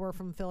because like we're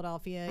from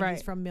Philadelphia. Right.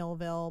 He's from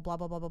Millville, blah,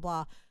 blah, blah, blah,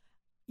 blah.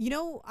 You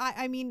know,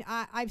 I mean,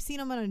 I've seen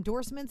him on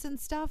endorsements and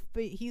stuff,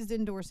 but he's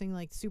endorsing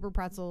like Super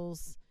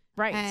Pretzels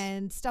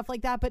and stuff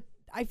like that. But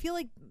I feel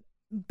like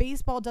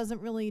baseball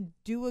doesn't really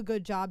do a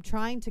good job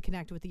trying to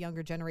connect with the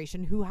younger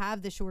generation who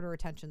have the shorter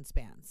attention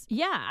spans.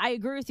 Yeah, I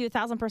agree with you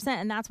 1,000%.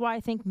 And that's why I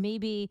think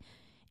maybe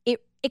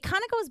it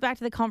kind of goes back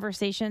to the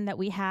conversation that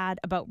we had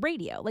about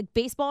radio. Like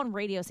baseball and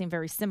radio seem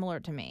very similar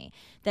to me,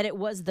 that it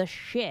was the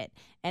shit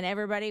and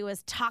everybody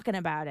was talking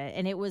about it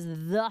and it was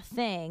the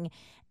thing.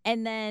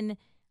 And then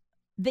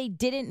they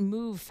didn't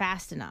move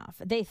fast enough.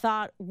 They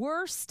thought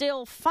we're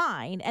still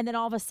fine. And then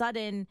all of a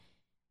sudden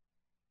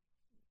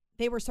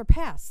they were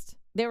surpassed.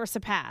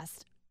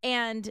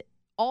 And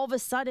all of a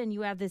sudden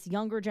you have this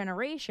younger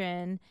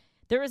generation.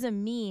 There was a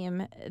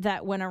meme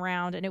that went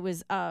around and it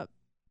was a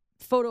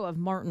photo of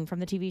Martin from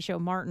the TV show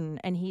Martin.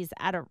 And he's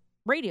at a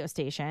radio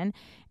station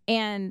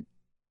and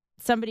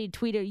somebody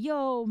tweeted,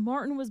 yo,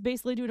 Martin was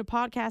basically doing a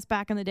podcast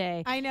back in the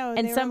day. I know.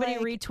 And somebody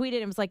retweeted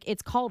and was like,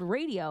 it's called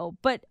radio.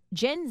 But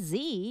Gen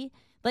Z,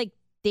 like,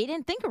 they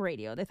didn't think of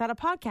radio. They thought of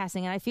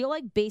podcasting. And I feel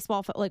like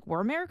baseball, like,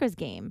 we're America's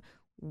game.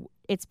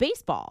 It's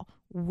baseball.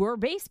 We're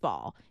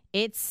baseball.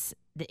 It's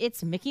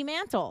Mickey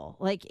Mantle.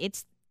 Like,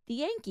 it's the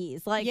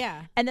Yankees. Like,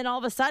 yeah. And then all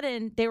of a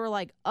sudden, they were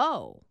like,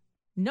 oh,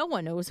 no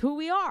one knows who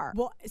we are.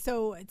 Well,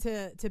 so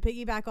to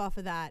piggyback off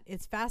of that,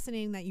 it's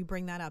fascinating that you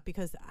bring that up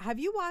because have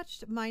you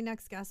watched My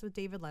Next Guest with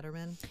David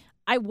Letterman?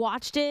 I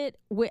watched it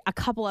with a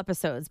couple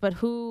episodes, but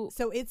who?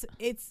 So it's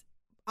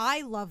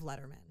I love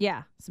Letterman.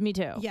 Yeah, me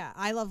too. Yeah,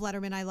 I love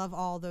Letterman. I love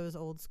all those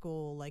old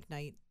school like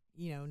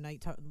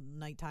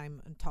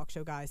nighttime talk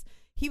show guys.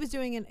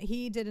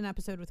 He did an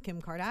episode with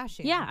Kim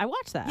Kardashian. Yeah, I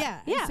watched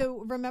that. Yeah.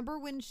 So remember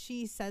when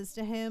she says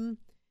to him,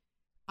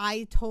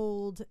 I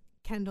told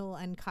Kendall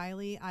and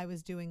Kylie I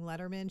was doing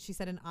Letterman. She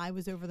said, and I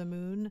was over the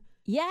moon.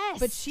 Yes.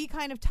 But she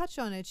kind of touched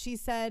on it. She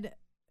said,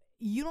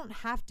 you don't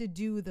have to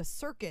do the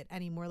circuit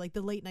anymore, like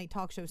the late night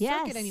talk show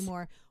circuit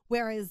anymore.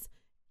 Whereas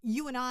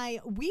you and I,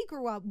 we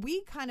grew up,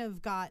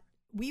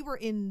 we were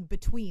in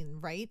between,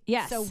 right?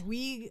 Yes. So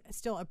we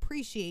still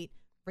appreciate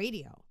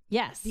radio.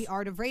 Yes. The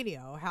art of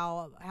radio,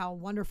 how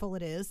wonderful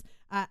it is.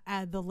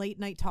 The late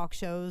night talk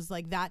shows,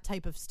 like that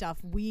type of stuff,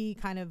 we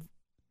kind of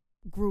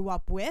grew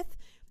up with.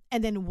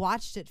 And then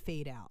watched it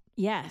fade out.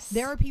 Yes.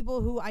 There are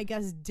people who I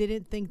guess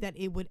didn't think that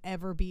it would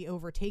ever be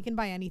overtaken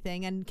by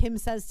anything. And Kim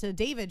says to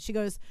David, she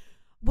goes,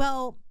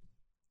 well,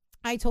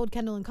 I told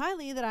Kendall and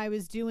Kylie that I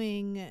was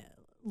doing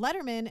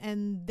Letterman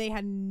and they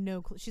had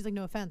no clue. She's like,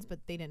 no offense, but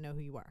they didn't know who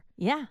you were.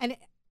 Yeah. And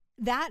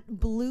that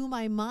blew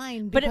my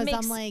mind because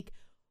I'm like,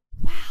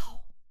 wow.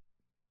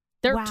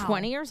 They're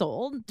 20 years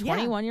old,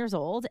 21 years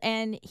old,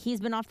 and he's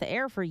been off the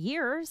air for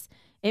years.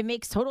 It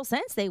makes total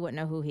sense they wouldn't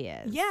know who he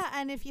is. Yeah,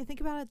 and if you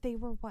think about it, they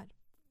were what?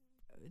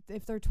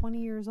 If they're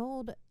 20 years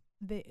old,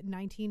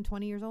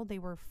 20 years old, they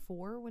were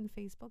 4 when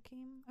Facebook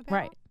came about.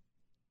 Right.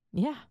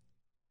 Yeah.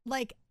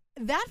 Like,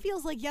 that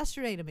feels like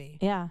yesterday to me.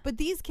 Yeah. But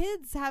these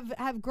kids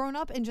have grown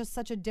up in just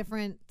such a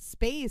different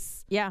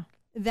space. Yeah.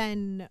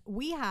 Than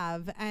we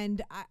have.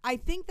 And I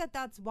think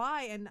that's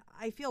why, and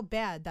I feel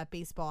bad that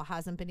baseball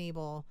hasn't been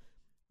able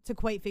to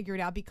quite figure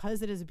it out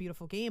because it is a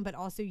beautiful game, but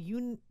also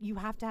you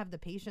have to have the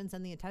patience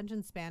and the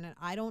attention span. And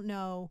I don't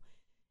know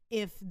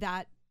if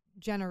that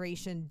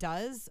generation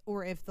does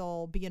or if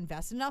they'll be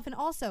invested enough. And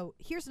also,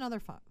 here's another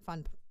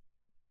fun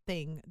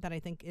thing that I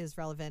think is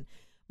relevant.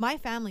 My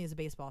family is a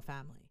baseball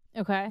family.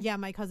 Okay. Yeah,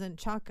 my cousin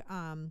Chuck,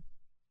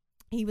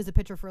 he was a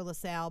pitcher for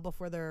LaSalle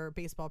before their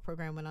baseball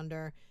program went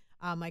under.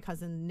 My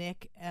cousin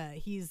Nick,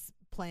 he's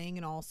playing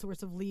in all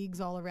sorts of leagues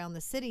all around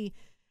the city.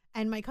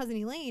 And my cousin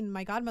Elaine,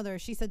 my godmother,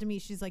 she said to me,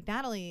 she's like,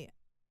 Natalie,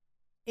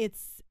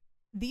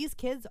 these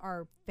kids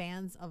are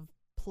fans of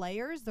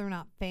players. They're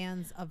not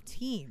fans of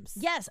teams.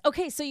 Yes.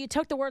 Okay. So you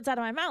took the words out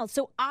of my mouth.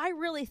 So I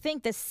really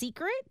think the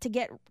secret to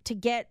get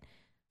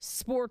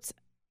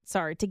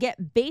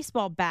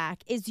baseball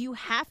back is you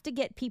have to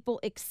get people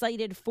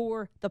excited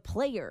for the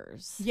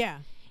players. Yeah.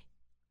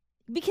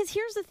 Because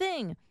here's the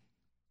thing.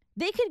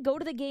 They could go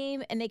to the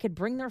game and they could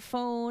bring their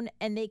phone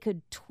and they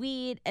could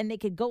tweet and they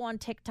could go on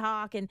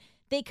TikTok and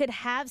they could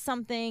have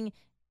something.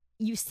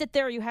 You sit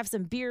there, you have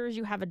some beers,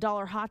 you have a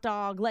 $1 hot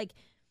dog. Like,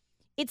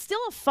 it's still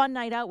a fun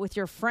night out with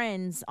your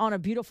friends on a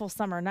beautiful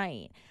summer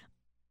night.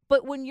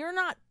 But when you're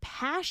not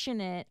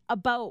passionate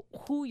about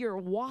who you're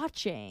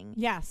watching,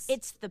 yes,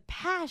 it's the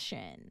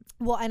passion.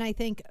 Well, and I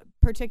think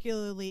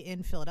particularly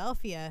in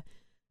Philadelphia,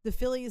 the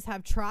Phillies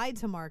have tried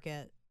to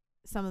market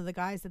some of the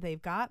guys that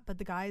they've got, but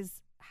the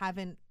guys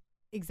haven't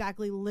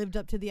exactly lived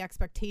up to the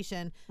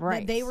expectation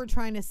that they were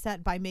trying to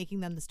set by making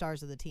them the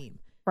stars of the team.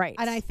 Right.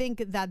 And I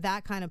think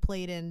that kind of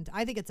played in.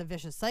 I think it's a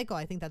vicious cycle.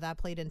 I think that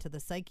played into the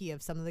psyche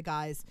of some of the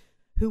guys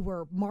who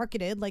were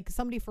marketed, like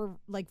somebody for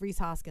like Rhys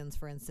Hoskins,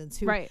 for instance,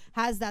 who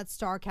has that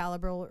star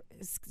caliber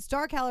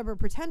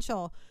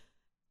potential,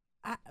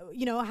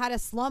 had a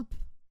slump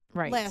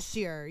last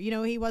year.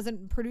 He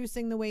wasn't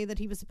producing the way that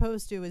he was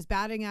supposed to. His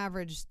batting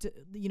average,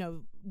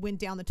 went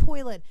down the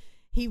toilet.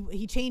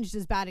 He changed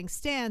his batting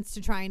stance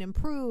to try and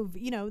improve,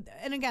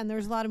 and again,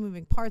 there's a lot of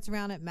moving parts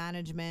around it,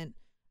 management,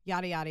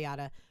 yada, yada,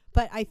 yada.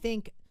 But I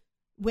think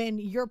when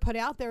you're put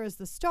out there as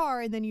the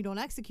star and then you don't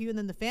execute, and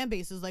then the fan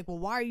base is like, well,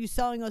 why are you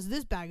selling us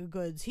this bag of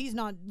goods? He's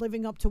not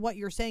living up to what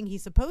you're saying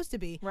he's supposed to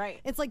be.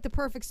 Right. It's like the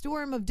perfect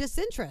storm of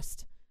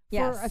disinterest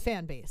for a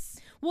fan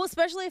base. Well,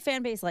 especially a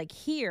fan base like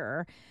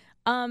here.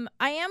 I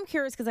am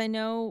curious because I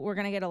know we're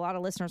going to get a lot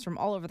of listeners from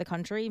all over the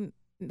country,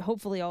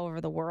 hopefully all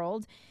over the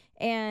world.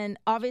 And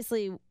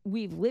obviously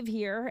we live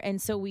here,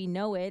 and so we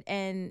know it.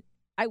 And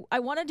I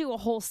want to do a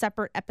whole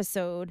separate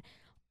episode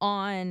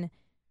on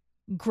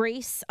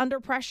grace under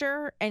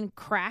pressure and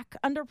crack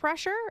under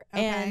pressure.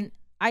 Okay. And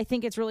I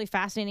think it's really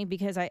fascinating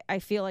because I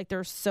feel like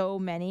there's so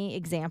many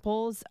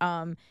examples.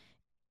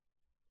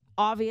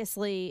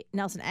 Obviously,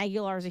 Nelson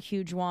Aguilar is a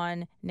huge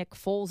one. Nick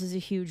Foles is a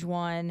huge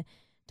one.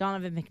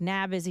 Donovan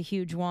McNabb is a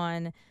huge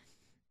one.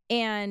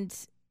 And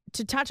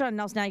to touch on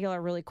Nelson Aguilar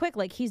really quick,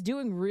 like, he's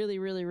doing really,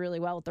 really, really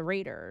well with the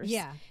Raiders.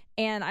 Yeah.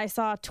 And I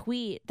saw a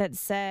tweet that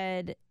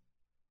said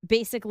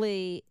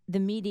basically the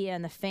media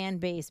and the fan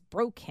base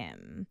broke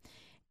him.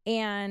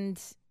 And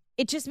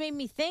it just made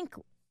me think,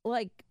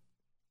 like,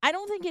 I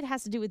don't think it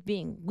has to do with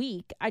being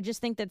weak. I just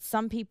think that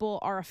some people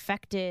are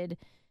affected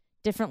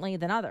differently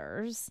than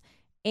others.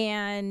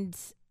 And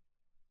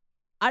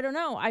I don't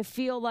know. I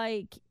feel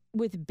like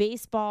with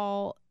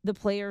baseball, the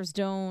players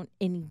don't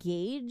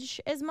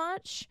engage as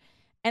much.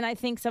 And I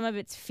think some of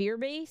it's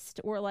fear-based,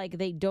 or like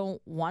they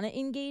don't want to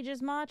engage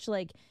as much.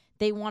 Like,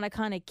 they want to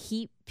kind of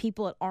keep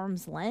people at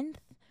arm's length.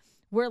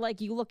 Where,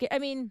 like, you look at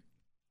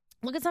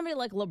somebody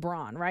like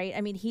LeBron, right?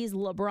 I mean, he's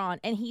LeBron,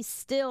 and he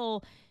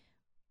still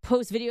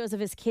posts videos of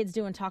his kids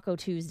doing Taco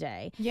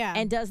Tuesday. Yeah.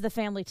 And does the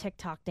family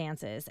TikTok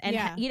dances. And,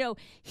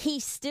 he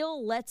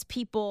still lets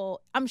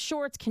people, I'm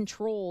sure it's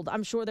controlled.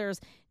 I'm sure there's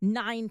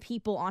 9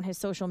 people on his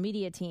social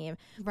media team.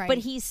 Right. But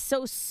he's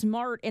so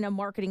smart in a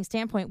marketing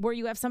standpoint, where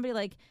you have somebody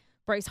like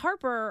Bryce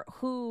Harper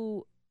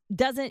who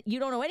you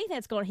don't know anything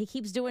that's going on. He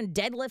keeps doing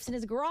deadlifts in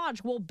his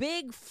garage. Well,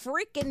 big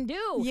freaking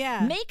do.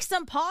 Yeah. Make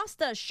some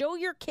pasta. Show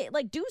your kid,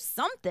 like, do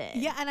something.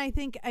 Yeah. And I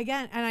think,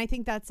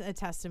 that's a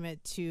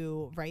testament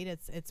to, right,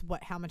 it's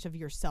how much of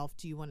yourself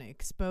do you want to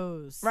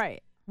expose?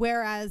 Right.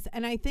 Whereas,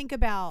 and I think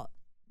about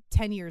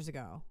 10 years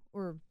ago,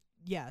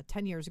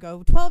 10 years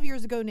ago, 12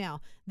 years ago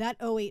now, that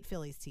 2008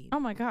 Phillies team. Oh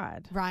my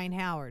God. Ryan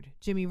Howard,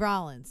 Jimmy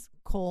Rollins,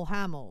 Cole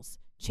Hamels,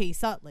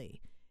 Chase Utley.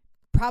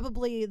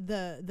 Probably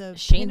the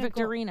Shane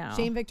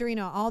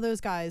Victorino, all those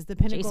guys, the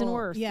pinnacle, Jason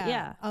Worth,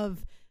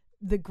 of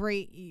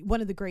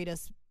one of the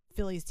greatest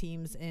Phillies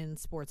teams in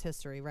sports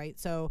history, right?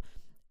 So,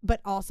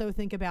 but also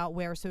think about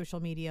where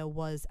social media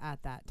was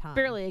at that time.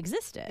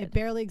 It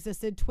barely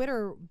existed.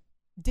 Twitter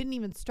didn't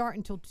even start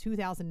until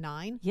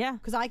 2009. Yeah.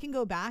 Because I can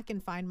go back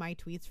and find my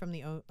tweets from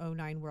the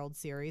 2009 World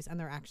Series, and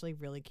they're actually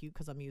really cute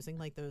because I'm using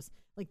like those,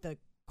 like the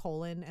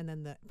colon and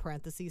then the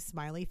parentheses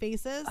smiley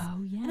faces.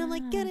 Oh yeah. And I'm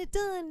like, get it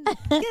done,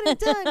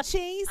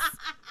 Chase.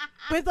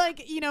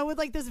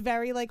 with this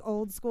very like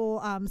old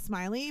school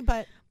smiley,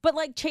 but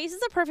like Chase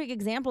is a perfect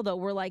example though,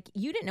 where like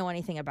you didn't know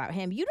anything about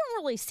him. You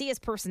don't really see his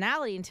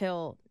personality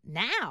until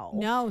now.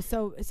 No,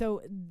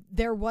 so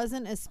there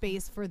wasn't a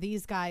space for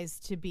these guys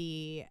to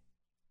be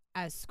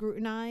as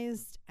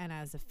scrutinized and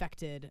as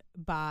affected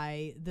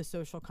by the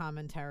social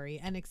commentary,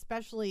 and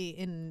especially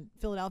in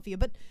Philadelphia.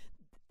 But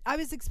I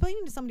was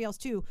explaining to somebody else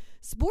too,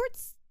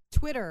 sports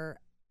Twitter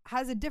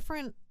has a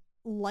different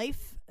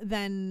life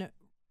than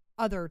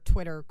other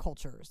Twitter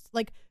cultures.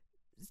 Like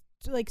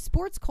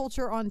sports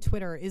culture on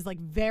Twitter is like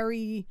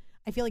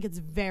I feel like it's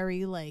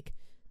very like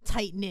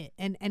tight knit,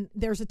 and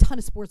there's a ton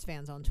of sports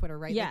fans on Twitter,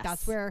 right? Yes. Like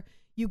that's where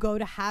you go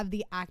to have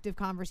the active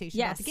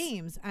conversation about the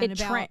games and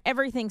about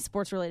everything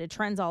sports related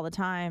trends all the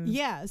time.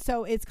 Yeah,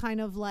 so it's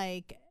kind of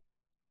like,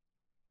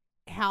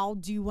 how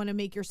do you want to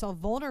make yourself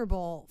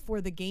vulnerable for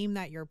the game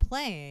that you're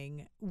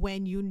playing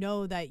when you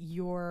know that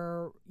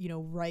you're,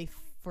 rife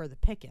for the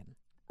picking?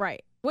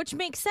 Right, which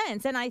makes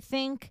sense. And I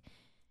think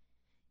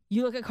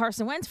you look at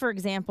Carson Wentz, for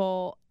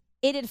example,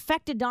 it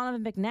affected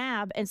Donovan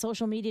McNabb, and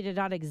social media did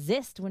not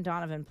exist when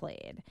Donovan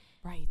played.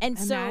 Right. And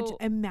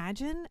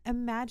imagine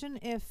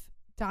if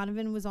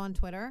Donovan was on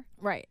Twitter.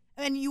 Right.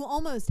 And you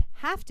almost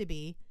have to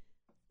be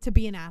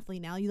an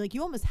athlete now.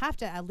 You almost have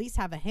to at least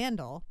have a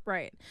handle.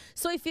 Right.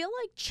 So I feel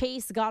like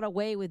Chase got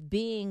away with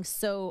being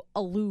so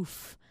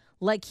aloof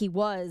like he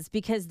was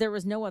because there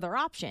was no other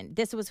option.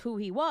 This was who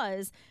he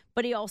was,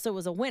 but he also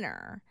was a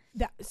winner.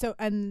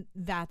 And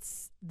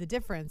that's the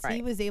difference. Right.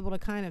 He was able to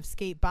kind of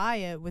skate by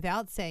it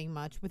without saying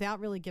much, without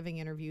really giving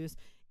interviews.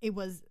 It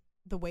was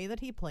the way that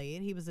he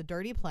played. He was a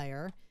dirty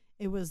player.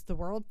 It was the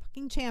world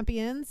fucking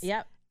champions.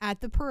 Yep.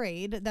 At the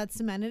parade that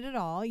cemented it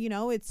all.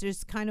 It's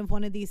just kind of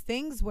one of these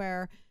things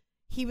where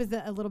he was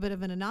a little bit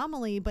of an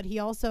anomaly, but he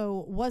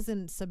also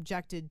wasn't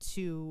subjected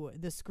to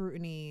the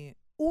scrutiny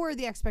or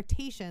the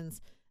expectations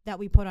that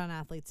we put on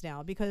athletes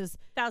now, because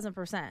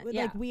 1,000%.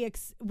 Yeah.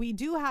 We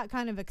do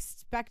kind of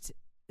expect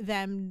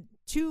them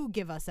to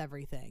give us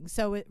everything.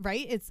 So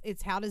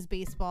it's how does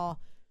baseball,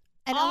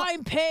 and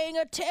I'm paying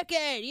a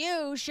ticket.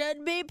 You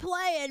should be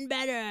playing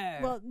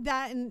better. Well,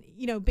 that, and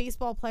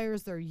baseball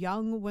players, they're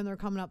young when they're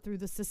coming up through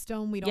the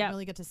system. We don't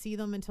really get to see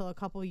them until a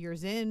couple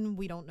years in.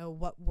 We don't know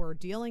what we're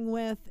dealing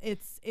with.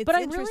 It's but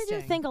I really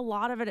do think a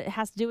lot of it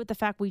has to do with the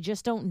fact we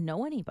just don't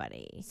know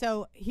anybody.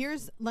 So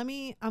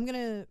I'm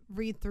gonna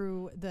read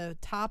through the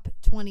top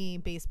 20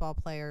 baseball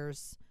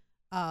players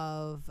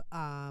of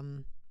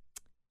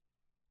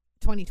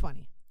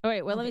 2020. Oh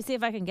wait, let me see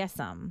if I can guess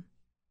some.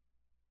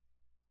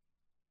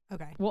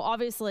 Okay. Well,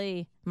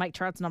 obviously, Mike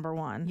Trout's number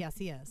one. Yes,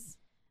 he is.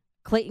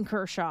 Clayton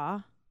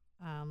Kershaw.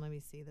 Let me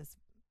see this.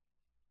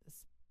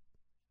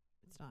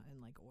 It's not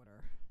in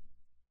order.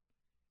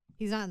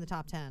 He's not in the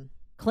top 10.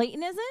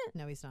 Clayton isn't?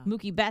 No, he's not.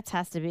 Mookie Betts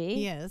has to be.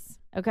 He is.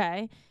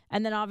 Okay.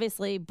 And then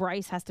obviously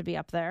Bryce has to be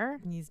up there.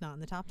 He's not in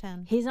the top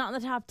 10. He's not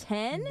in the top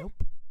 10?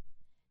 Nope.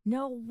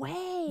 No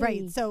way.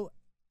 Right. So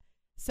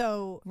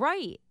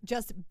right.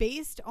 Just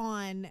based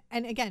on,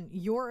 and again,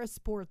 you're a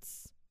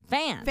sports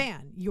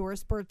fan. You're a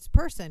sports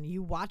person.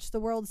 You watch the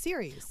World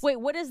Series. Wait,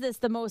 what is this?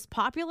 The most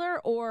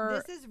popular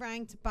or? This is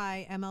ranked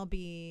by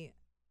MLB.com.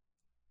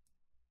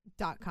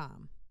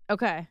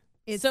 Okay.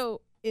 It's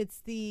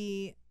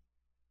the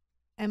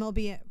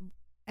MLB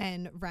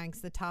and ranks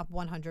the top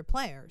 100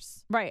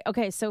 players. Right.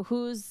 Okay. So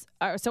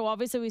so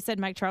obviously we said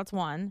Mike Trout's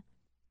one.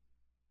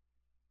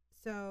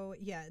 So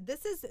yeah,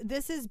 this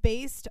is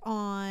based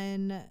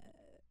on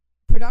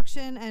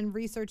production and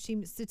research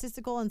team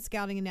statistical and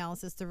scouting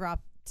analysis to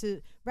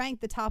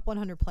rank the top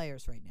 100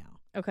 players right now.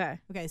 Okay.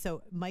 Okay,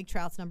 so Mike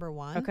Trout's number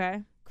 1.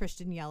 Okay.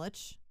 Christian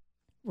Yelich.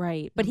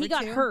 Right. But he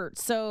got 2. hurt.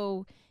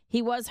 So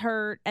he was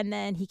hurt and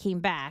then he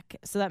came back.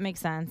 So that makes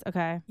sense.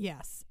 Okay.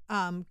 Yes.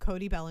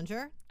 Cody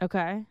Bellinger.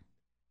 Okay.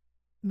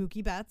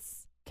 Mookie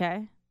Betts.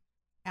 Okay.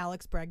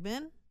 Alex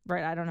Bregman.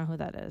 Right. I don't know who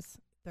that is.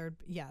 Third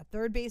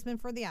baseman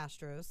for the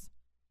Astros.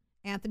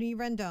 Anthony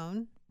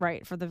Rendon.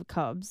 Right. For the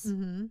Cubs.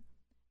 Mm-hmm.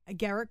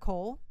 Garrett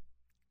Cole.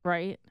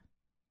 Right.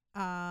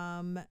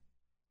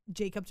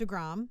 Jacob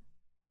deGrom.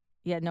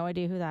 Yeah, no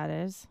idea who that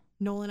is.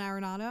 Nolan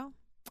Arenado.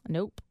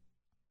 Nope.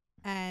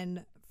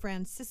 And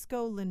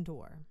Francisco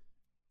Lindor.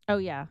 Oh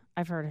yeah,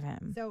 I've heard of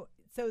him. So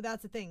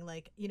that's the thing.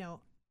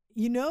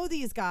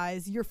 These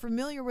guys, you're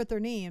familiar with their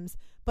names,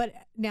 but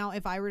now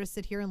if I were to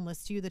sit here and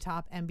list you the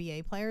top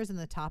NBA players and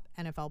the top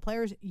NFL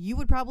players, you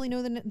would probably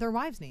know their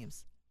wives'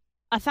 names.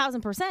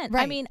 1,000%. Right.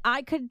 I mean,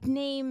 I could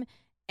name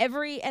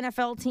every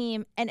NFL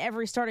team and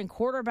every starting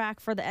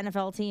quarterback for the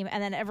NFL team,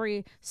 and then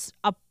every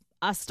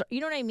you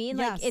know what I mean?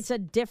 Yes.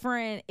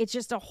 It's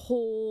just a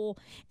whole.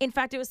 In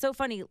fact, it was so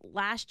funny.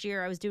 Last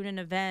year, I was doing an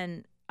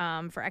event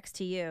for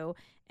XTU,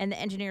 and the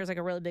engineer is a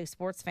really big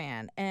sports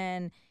fan,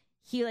 and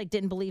he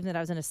didn't believe that I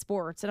was into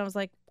sports, and I was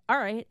like, all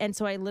right. And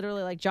so I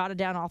literally jotted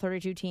down all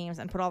 32 teams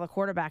and put all the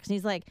quarterbacks, and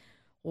he's like,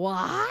 what?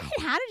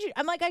 How did you?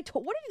 I'm like, what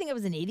do you think I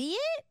was an idiot?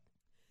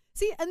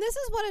 See, and this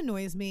is what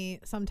annoys me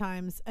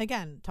sometimes.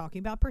 Again, talking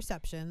about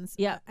perceptions.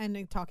 Yeah. And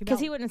talking about...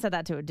 Because he wouldn't have said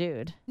that to a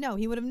dude. No,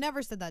 he would have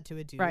never said that to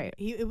a dude. Right.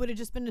 It would have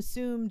just been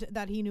assumed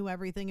that he knew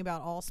everything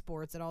about all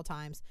sports at all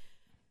times.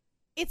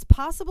 It's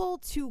possible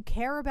to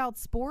care about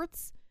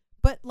sports,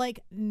 but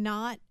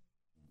not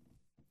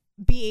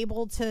be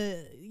able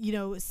to,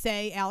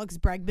 say Alex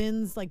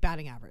Bregman's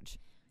batting average.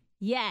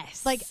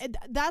 Yes.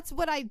 That's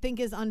what I think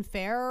is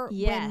unfair.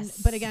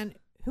 Yes. But again...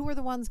 Who are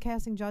the ones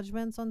casting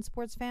judgments on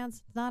sports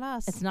fans? It's not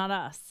us. It's not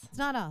us. It's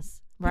not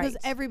us. Right. Because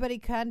everybody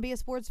can be a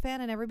sports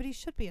fan and everybody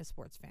should be a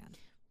sports fan.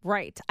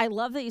 Right. I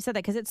love that you said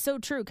that because it's so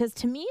true. Because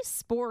to me,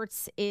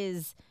 sports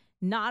is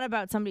not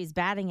about somebody's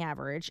batting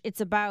average.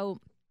 It's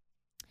about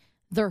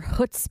their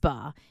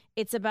chutzpah.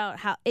 It's about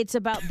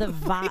the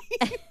vibe.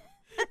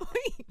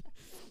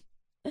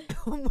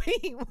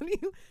 Wait,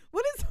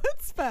 what is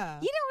chutzpah?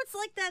 It's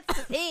like that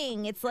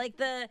thing. It's like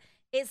that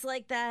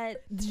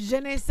je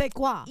ne sais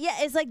quoi. Yeah,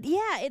 it's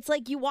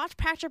like you watch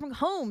Patrick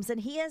Mahomes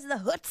and he has the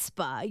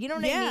chutzpah. You know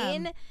what I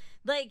mean?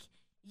 Like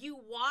you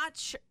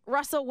watch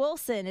Russell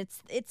Wilson,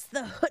 it's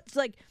the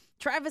like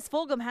Travis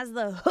Fulgham has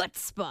the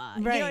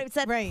chutzpah. Right, you know, it's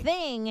that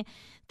thing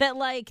that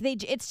like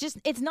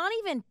it's not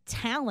even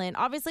talent.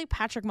 Obviously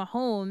Patrick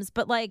Mahomes,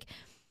 but like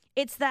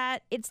it's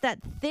that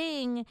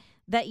thing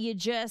that you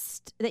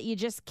just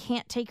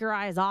can't take your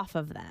eyes off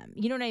of them.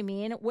 You know what I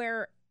mean?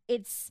 Where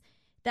it's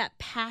that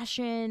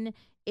passion,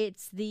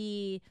 it's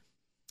that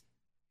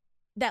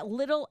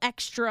little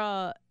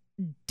extra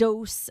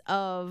dose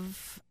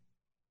of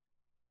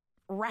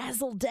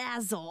razzle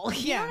dazzle.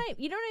 You know what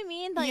I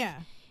mean? Like,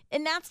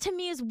 and that's to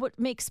me is what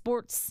makes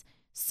sports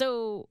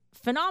so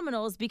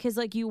phenomenal, is because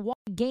like you watch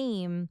a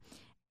game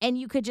and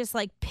you could just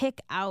like pick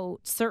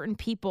out certain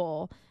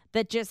people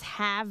that just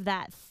have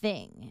that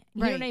thing.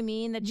 You know what I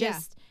mean? That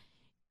just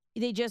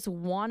they just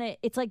want it.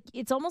 It's like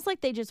it's almost like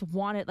they just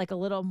want it like a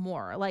little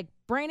more. Like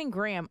Brandon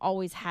Graham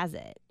always has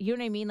it. You know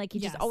what I mean? Like he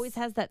just always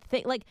has that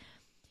thing. Like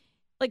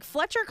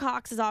Fletcher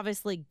Cox is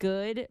obviously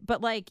good,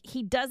 but like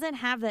he doesn't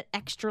have that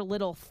extra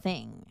little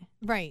thing.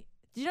 Right.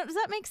 Does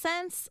that make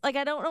sense? Like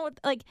I don't know what,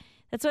 like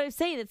that's what I'm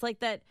saying. It's like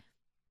that.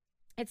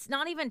 It's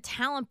not even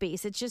talent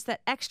based. It's just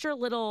that extra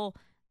little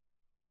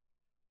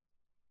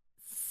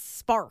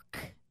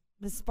spark.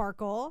 The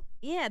sparkle.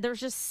 Yeah,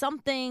 there's just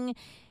something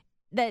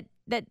that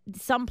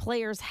some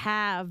players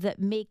have that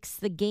makes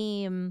the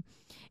game.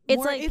 It's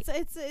more, like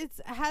it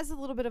has a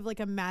little bit of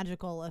like a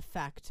magical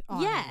effect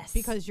on it,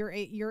 because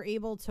you're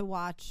able to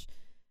watch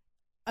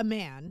a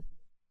man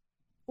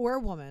or a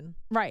woman,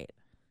 right?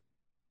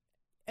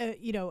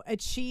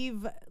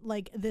 Achieve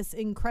like this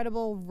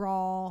incredible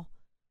raw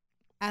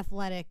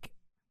athletic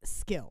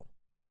skill,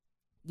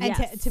 and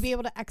to be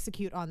able to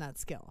execute on that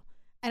skill.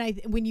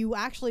 And when you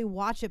actually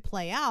watch it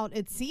play out,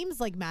 it seems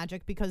like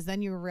magic, because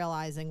then you're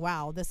realizing,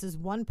 wow, this is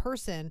one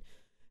person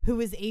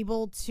who is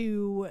able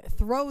to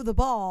throw the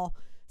ball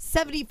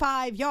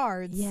 75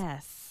 yards.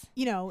 Yes.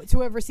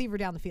 To a receiver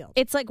down the field.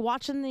 It's like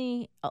watching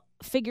the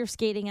figure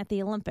skating at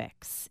the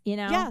Olympics,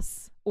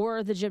 Yes.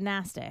 Or the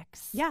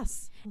gymnastics.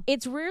 Yes.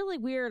 It's really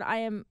weird. I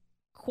am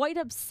quite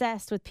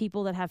obsessed with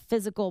people that have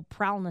physical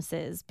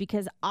prowesses,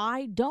 because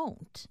I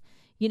don't.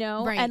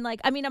 Right. And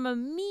like, I mean, I'm a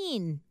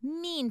mean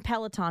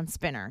Peloton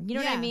spinner. You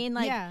know what I mean?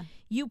 Like,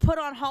 you put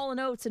on Hall &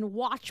 Oates and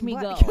watch me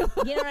go.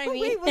 You know what I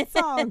mean? Wait, what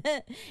song?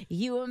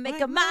 You will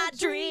make my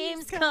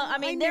dreams come. I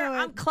mean,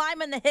 I'm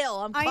climbing the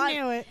hill.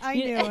 I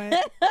knew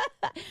it.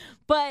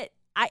 But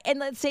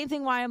and the same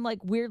thing why I'm like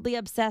weirdly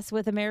obsessed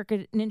with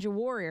American Ninja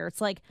Warrior.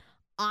 It's like,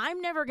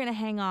 I'm never going to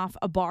hang off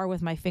a bar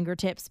with my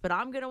fingertips, but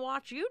I'm going to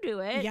watch you do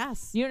it.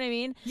 Yes. You know what I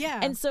mean? Yeah.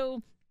 And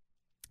so,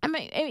 I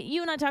mean,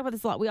 you and I talk about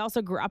this a lot. We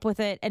also grew up with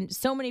it, and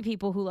so many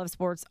people who love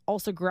sports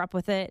also grew up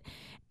with it.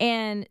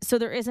 And so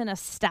there is a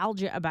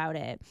nostalgia about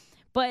it.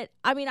 But,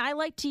 I mean, I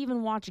like to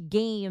even watch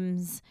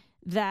games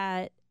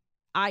that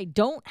I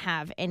don't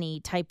have any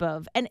type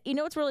of... And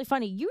what's really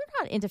funny? You're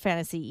not into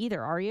fantasy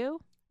either, are you?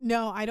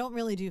 No, I don't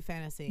really do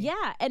fantasy.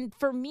 Yeah, and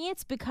for me,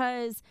 it's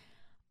because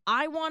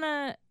I don't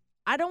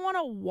want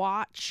to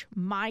watch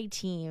my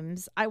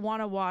teams. I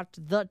want to watch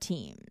the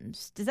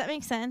teams. Does that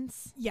make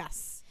sense?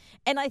 Yes.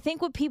 And I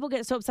think when people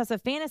get so obsessed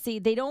with fantasy,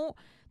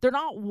 they're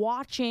not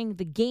watching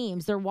the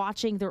games. They're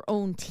watching their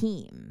own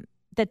team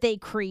that they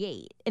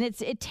create. And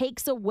it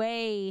takes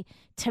away,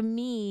 to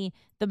me,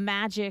 the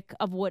magic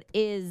of what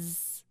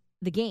is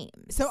the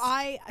game. So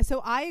I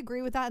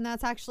agree with that, and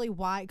that's actually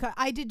why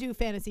I did do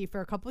fantasy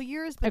for a couple of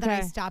years, but then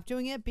I stopped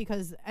doing it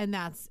and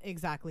that's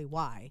exactly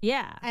why.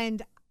 Yeah.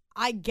 And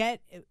I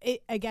get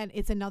it. Again,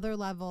 it's another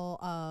level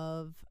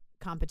of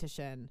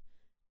competition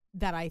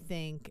that I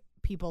think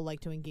people like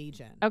to engage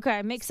in.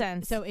 Okay, makes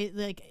sense. So it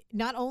like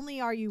not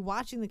only are you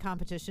watching the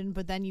competition,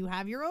 but then you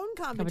have your own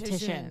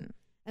competition.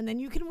 And then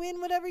you can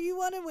win whatever you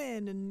want to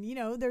win.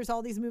 And, there's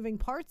all these moving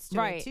parts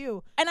to it,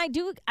 too. And I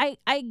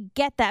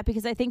get that,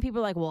 because I think people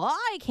are like, well,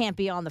 I can't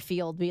be on the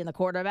field being the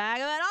quarterback,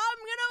 but I'm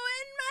going to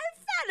win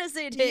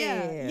my fantasy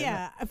team.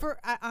 Yeah.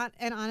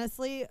 And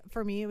honestly,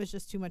 for me, it was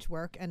just too much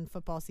work. And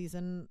football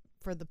season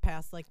for the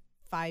past,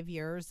 5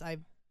 years,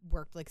 I've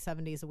worked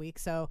 7 days a week.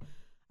 So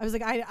I was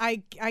like,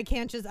 I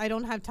can't I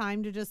don't have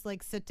time to just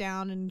sit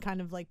down and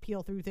kind of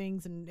peel through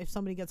things. And if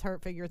somebody gets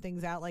hurt, figure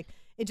things out.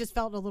 It just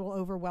felt a little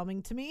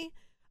overwhelming to me.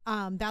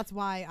 That's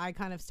why I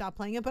kind of stopped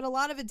playing it. But a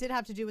lot of it did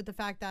have to do with the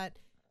fact that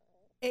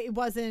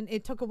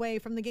it took away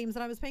from the games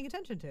that I was paying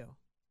attention to.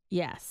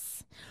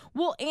 Yes.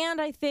 Well,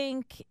 and I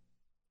think,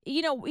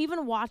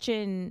 even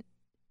watching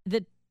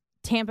the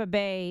Tampa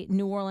Bay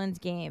New Orleans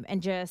game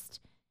and just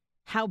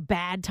how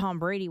bad Tom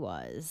Brady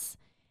was.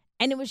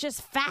 And it was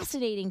just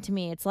fascinating to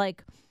me. It's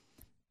like,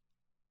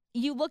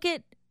 you look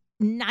at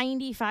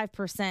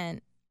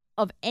 95%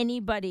 of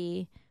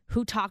anybody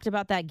who talked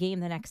about that game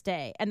the next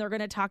day, and they're going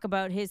to talk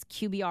about his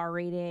QBR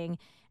rating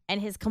and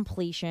his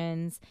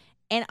completions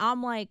And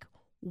I'm like,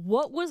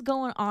 what was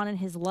going on in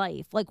his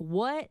life? Like,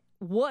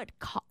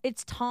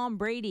 it's Tom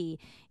Brady.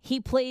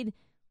 He played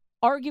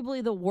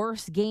arguably the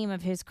worst game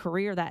of his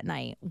career that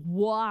night.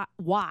 Why?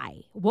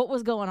 What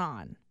was going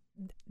on?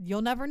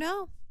 You'll never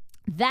know.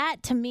 That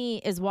to me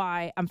is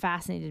why I'm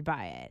fascinated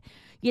by it.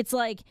 It's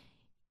like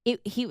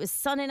he was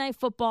Sunday Night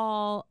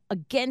Football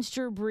against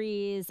Drew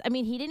Brees. I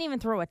mean, he didn't even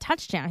throw a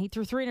touchdown. He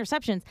threw 3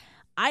 interceptions.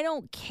 I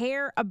don't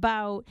care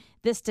about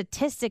the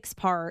statistics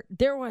part.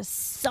 There was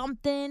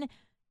something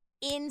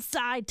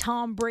inside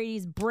Tom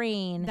Brady's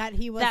brain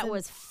that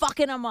was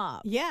fucking him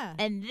up. Yeah.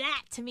 And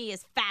that to me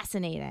is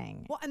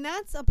fascinating. Well, and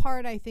that's a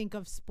part, I think,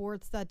 of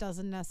sports that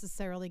doesn't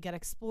necessarily get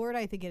explored.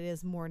 I think it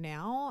is more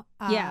now.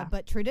 Yeah.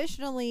 But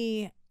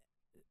traditionally,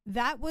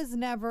 that was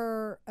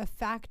never a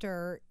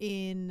factor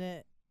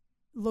in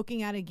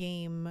looking at a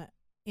game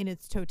in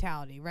its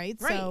totality, right?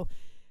 So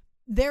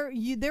there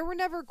were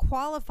never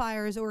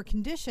qualifiers or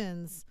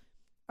conditions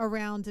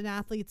around an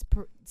athlete's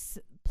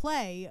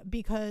play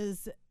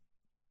because,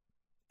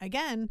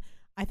 again,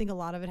 I think a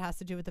lot of it has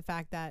to do with the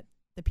fact that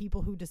the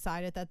people who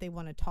decided that they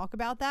want to talk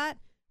about that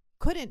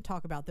couldn't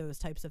talk about those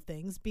types of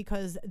things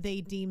because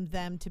they deemed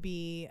them to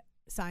be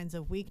signs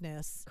of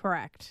weakness.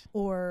 Correct.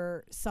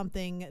 Or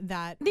something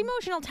that the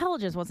emotional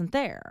intelligence wasn't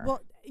there.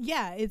 Well,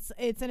 yeah, it's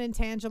an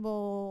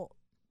intangible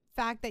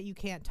fact that you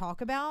can't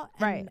talk about.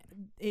 And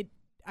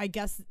I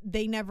guess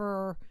they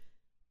never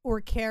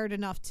or cared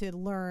enough to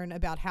learn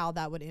about how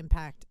that would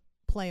impact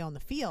play on the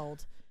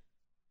field.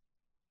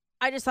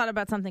 I just thought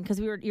about something because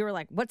you were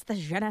like, what's the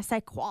je ne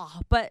sais quoi?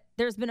 But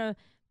there's been a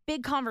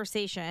big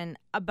conversation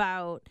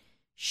about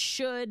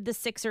should the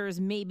Sixers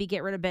maybe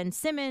get rid of Ben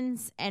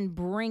Simmons and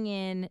bring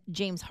in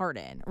James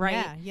Harden,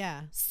 right?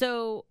 Yeah.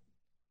 So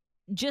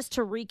just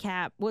to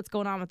recap what's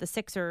going on with the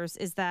Sixers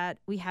is that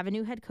we have a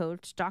new head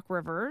coach, Doc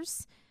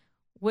Rivers,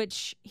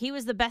 which he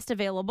was the best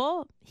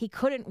available. He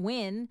couldn't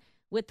win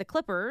with the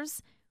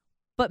Clippers,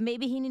 but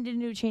maybe he needed a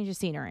new change of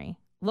scenery.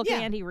 Look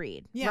at Andy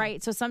Reid,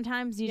 right? So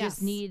sometimes you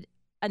just need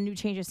a new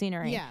change of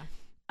scenery. Yeah.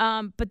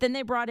 But then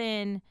they brought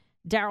in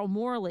Daryl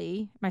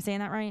Morey. Am I saying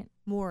that right?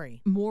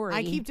 Morey.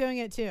 I keep doing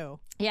it too.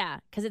 Yeah,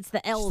 because it's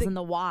the L's and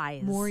the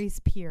Y's. Maurice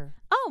Peer.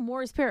 Oh,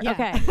 Maurice Peer. Yeah.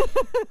 Okay.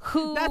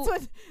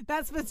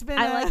 That's what's been.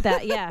 I like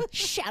that. Yeah.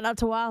 Shout out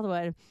to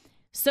Wildwood.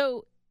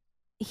 So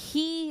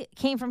he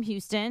came from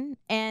Houston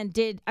and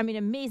did,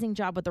 amazing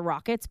job with the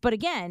Rockets. But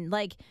again,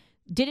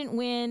 didn't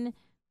win.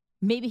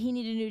 Maybe he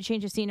needed a new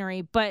change of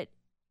scenery. But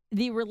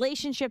the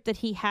relationship that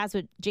he has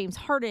with James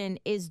Harden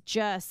is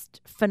just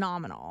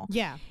phenomenal.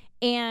 Yeah.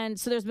 And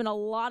so there's been a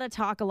lot of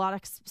talk, a lot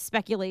of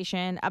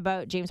speculation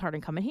about James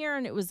Harden coming here.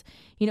 And it was,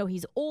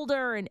 he's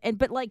older.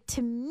 But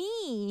to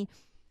me,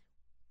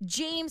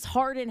 James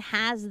Harden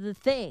has the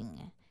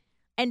thing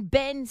and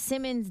Ben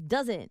Simmons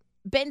doesn't.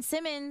 Ben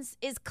Simmons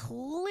is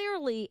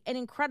clearly an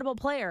incredible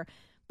player.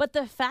 But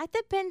the fact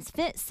that Ben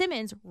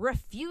Simmons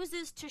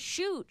refuses to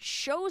shoot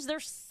shows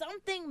there's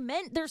something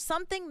mental. There's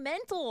something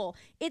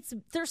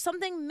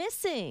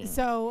missing.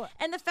 So,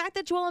 and the fact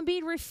that Joel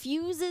Embiid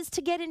refuses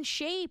to get in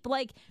shape,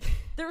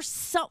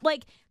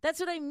 that's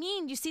what I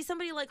mean. You see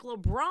somebody like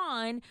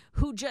LeBron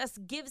who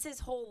just gives his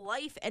whole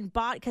life and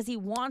body because he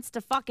wants to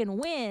fucking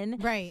win.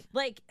 Right.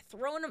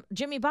 Throwing him,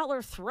 Jimmy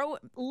Butler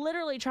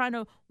literally trying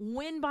to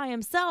win by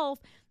himself.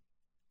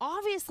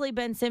 Obviously,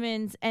 Ben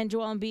Simmons and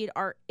Joel Embiid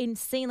are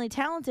insanely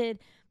talented,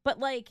 but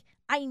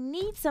I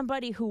need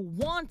somebody who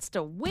wants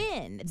to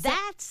win. So,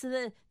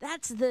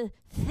 that's the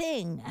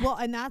thing. Well,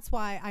 and that's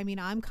why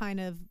I'm kind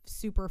of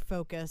super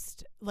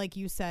focused, like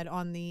you said,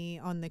 on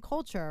the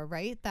culture,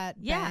 right? That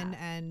Ben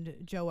and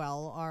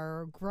Joel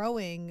are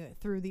growing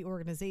through the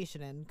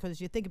organization, and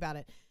because you think about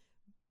it,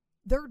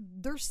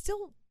 they're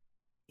still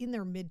in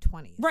their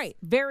mid-20s. Right.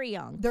 Very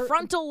young. Their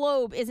frontal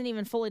lobe isn't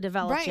even fully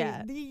developed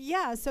yet.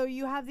 Yeah. So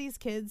you have these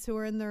kids who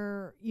are in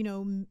their,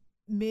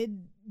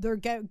 they're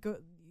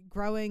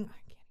growing.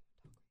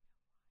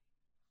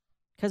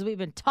 Because we've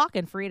been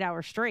talking for 8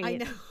 hours straight. I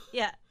know.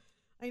 Yeah.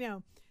 I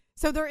know.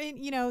 So they're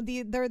in,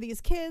 they're these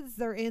kids,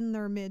 they're in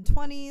their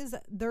mid-20s.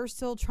 They're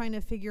still trying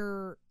to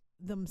figure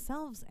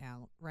themselves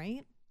out,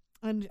 right?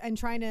 And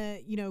trying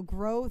to,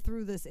 grow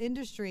through this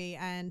industry.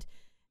 And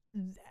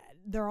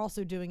they're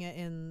also doing it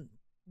in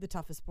the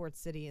toughest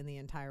sports city in the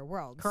entire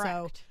world.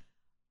 Correct. So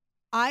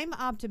I'm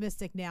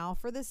optimistic now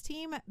for this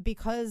team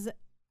because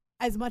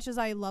as much as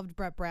I loved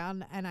Brett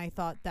Brown and I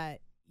thought that,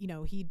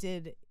 he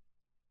did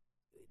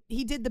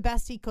the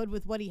best he could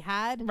with what he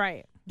had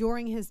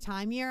during his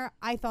time here,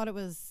 I thought it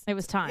was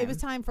time. It was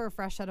time for a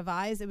fresh set of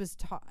eyes. It was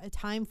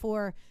time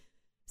for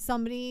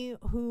somebody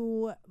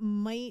who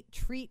might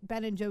treat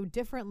Ben and Joe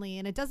differently.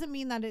 And it doesn't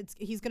mean that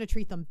he's going to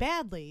treat them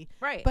badly.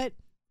 Right. But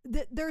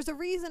there's a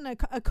reason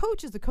a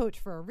coach is a coach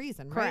for a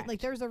reason, right?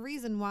 Correct. There's a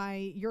reason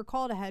why you're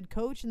called a head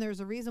coach, and there's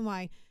a reason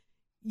why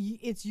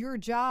it's your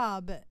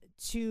job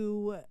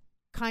to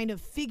kind of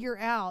figure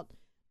out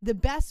the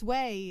best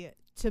way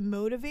to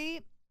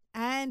motivate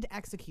and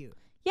execute.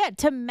 Yeah,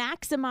 to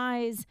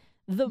maximize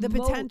the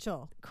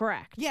potential.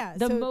 Correct. Yeah.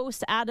 The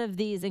most out of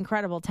these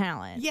incredible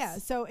talents. Yeah.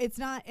 So it's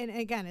not, and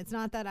again, it's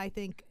not that I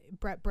think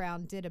Brett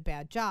Brown did a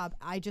bad job.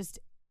 I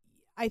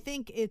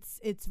think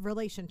it's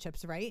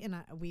relationships, right? And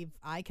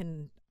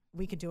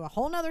we could do a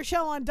whole nother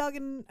show on Doug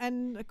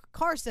and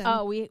Carson.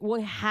 Oh, we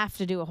have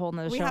to do a whole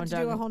nother show on Doug. We have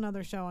to do a whole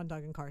nother show on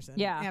Doug and Carson.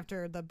 Yeah.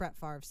 After the Brett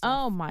Favre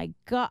stuff. Oh my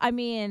God. I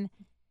mean,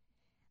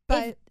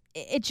 but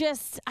I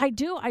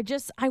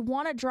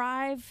want to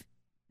drive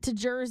to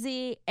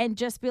Jersey and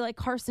just be like,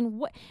 Carson,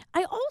 what?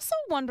 I also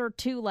wonder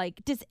too,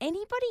 like, does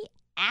anybody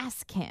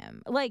ask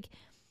him? Like,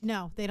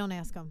 no, they don't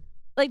ask him.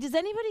 Like, does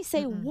anybody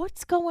say,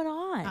 what's going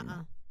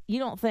on? You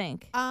don't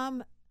think?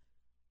 I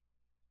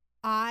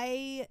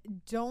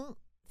don't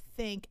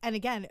think, and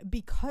again,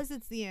 because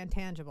it's the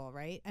intangible,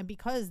 right? And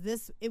because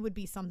it would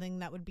be something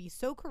that would be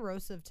so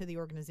corrosive to the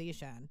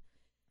organization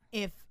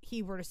if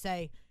he were to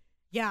say,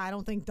 yeah, I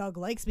don't think Doug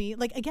likes me.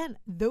 Like, again,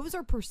 those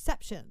are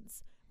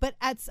perceptions. But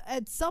at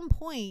some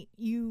point,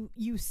 you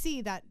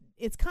see that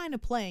it's kind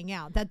of playing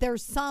out, that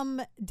there's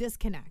some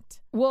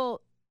disconnect.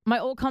 Well, my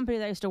old company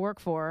that I used to work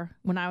for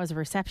when I was a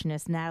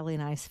receptionist, Natalie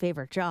and I's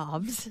favorite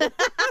jobs,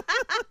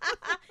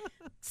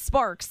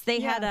 Sparks,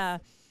 they had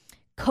a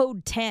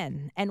code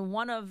 10.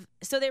 And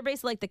so they're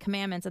basically like the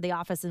commandments of the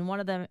office. And one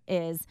of them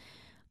is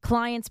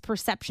client's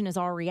perception is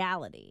our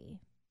reality.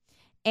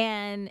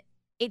 And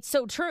it's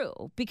so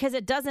true because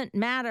it doesn't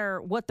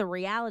matter what the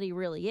reality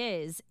really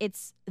is.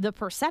 It's the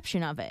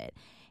perception of it.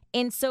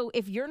 And so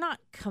if you're not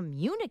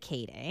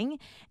communicating,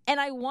 and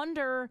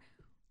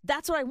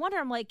that's what I wonder.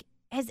 I'm like,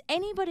 has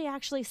anybody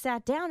actually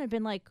sat down and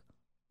been like,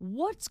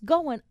 what's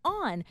going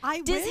on?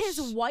 Does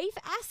his wife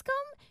ask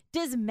him?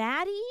 Does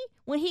Maddie,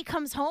 when he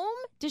comes home,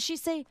 does she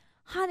say,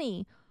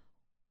 honey,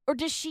 or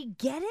does she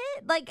get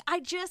it? Like,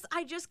 I just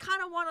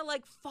kind of want to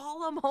like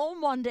follow him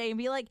home one day and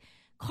be like,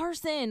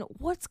 Carson,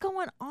 what's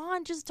going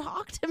on? Just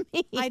talk to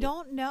me. I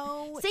don't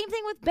know. Same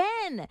thing with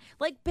Ben.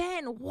 Like,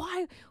 Ben,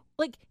 why?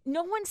 Like,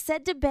 no one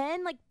said to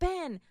Ben, like,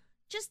 Ben,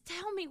 just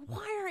tell me,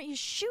 why aren't you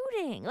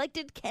shooting? Like,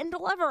 did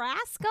Kendall ever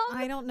ask him?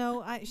 I don't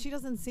know. She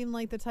doesn't seem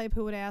like the type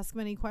who would ask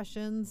many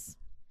questions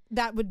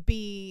that would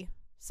be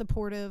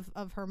supportive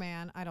of her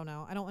man. I don't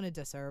know. I don't want to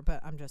diss her, but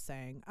I'm just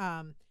saying.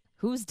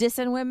 Who's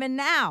dissing women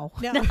now?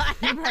 No,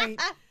 right.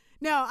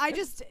 No,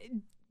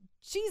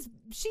 she's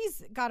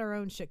got her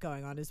own shit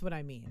going on is what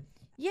I mean.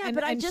 Yeah,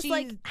 but I just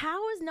like,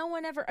 how has no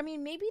one ever, I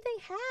mean, maybe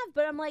they have,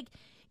 but I'm like,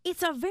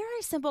 it's a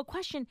very simple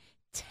question.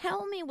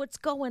 Tell me what's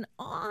going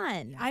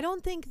on. I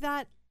don't think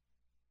that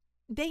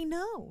they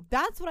know.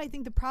 That's what I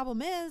think the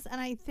problem is.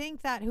 And I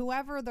think that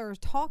whoever they're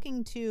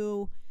talking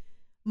to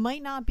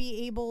might not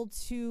be able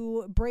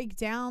to break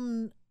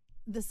down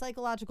the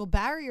psychological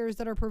barriers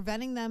that are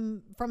preventing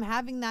them from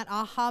having that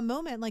aha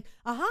moment. Like,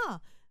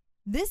 aha,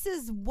 this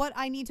is what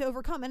I need to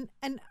overcome.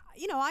 And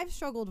you know, I've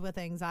struggled with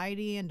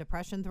anxiety and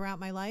depression throughout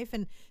my life.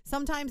 And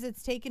sometimes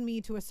it's taken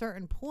me to a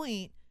certain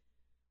point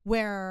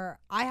where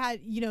I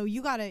had, you know,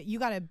 you gotta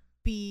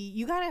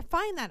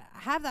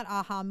have that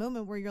aha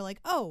moment where you're like,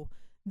 oh,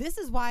 this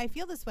is why I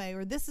feel this way,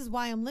 or this is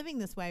why I'm living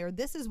this way, or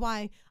this is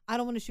why I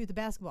don't want to shoot the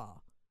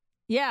basketball.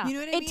 Yeah. You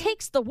know what I mean? It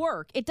takes the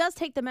work. It does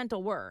take the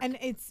mental work. And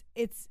it's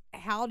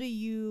how do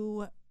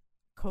you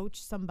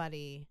coach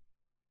somebody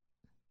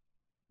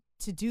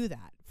to do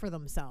that for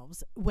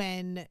themselves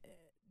when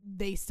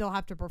they still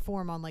have to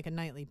perform on like a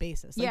nightly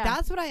basis? Like,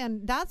 that's what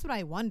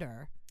I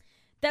wonder.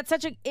 That's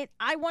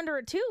I wonder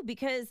it too,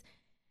 because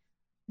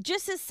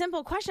just this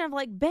simple question of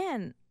like,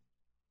 Ben,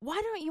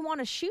 why don't you want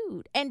to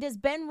shoot? And does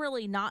Ben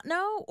really not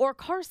know? Or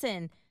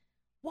Carson,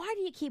 why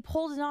do you keep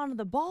holding on to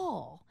the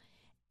ball?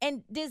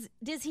 And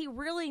does he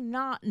really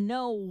not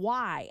know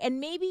why? And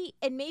maybe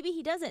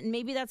he doesn't. And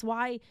maybe that's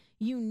why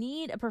you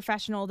need a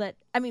professional that,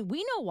 I mean,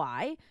 we know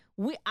why.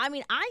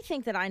 I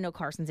think that I know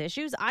Carson's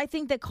issues. I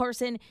think that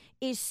Carson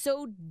is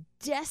so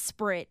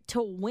desperate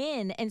to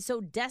win and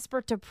so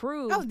desperate to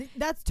prove. Oh,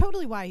 that's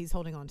totally why he's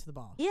holding on to the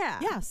ball. Yeah.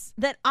 Yes.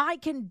 That I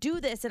can do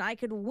this and I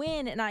could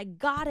win and I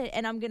got it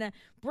and I'm going to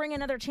bring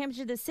another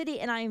championship to the city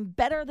and I am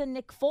better than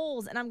Nick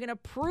Foles and I'm going to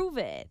prove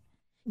it.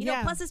 You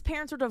know, plus his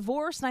parents were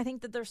divorced, and I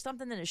think that there's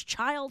something in his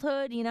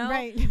childhood, you know?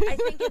 Right. I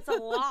think it's a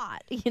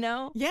lot, you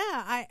know?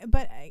 Yeah,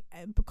 but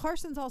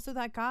Carson's also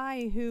that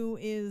guy who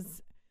is,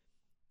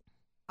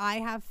 I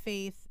have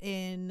faith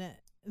in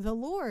the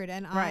Lord,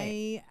 and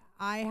right.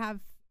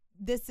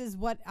 This is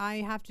what I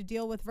have to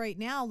deal with right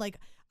now. Like,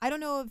 I don't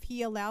know if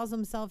he allows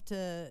himself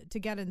to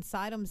get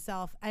inside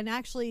himself and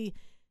actually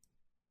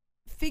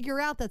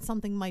figure out that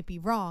something might be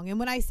wrong. And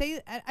when I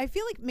say, I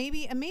feel like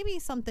maybe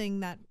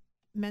something that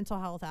mental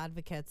health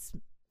advocates,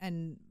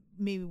 and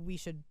maybe we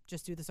should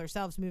just do this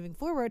ourselves moving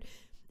forward,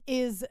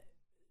 is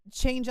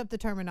change up the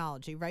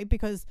terminology, right?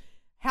 Because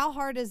how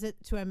hard is it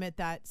to admit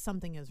that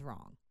something is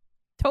wrong?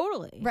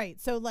 Totally.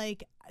 Right. So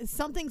like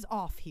something's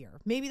off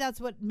here. Maybe that's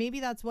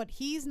what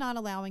he's not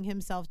allowing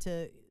himself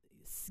to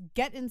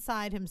get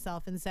inside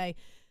himself and say,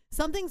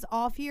 something's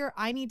off here.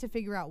 I need to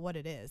figure out what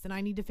it is, and I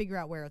need to figure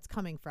out where it's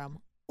coming from.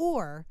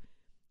 Or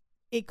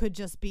it could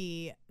just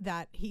be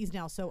that he's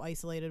now so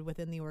isolated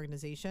within the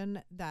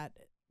organization that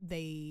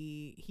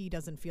he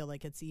doesn't feel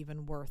like it's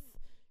even worth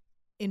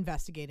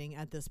investigating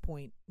at this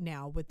point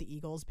now with the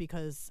Eagles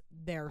because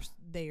they're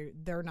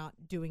not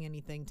doing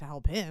anything to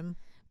help him.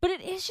 But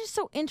it is just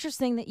so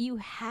interesting that you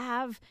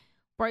have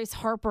Bryce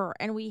Harper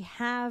and we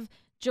have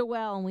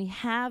Joel and we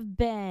have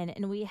Ben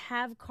and we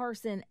have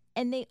Carson,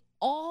 and they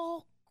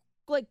all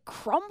like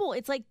crumble.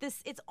 It's like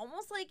this. It's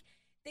almost like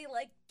they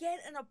like get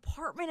an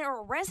apartment or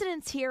a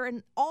residence here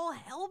and all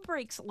hell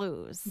breaks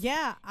loose.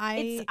 Yeah,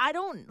 I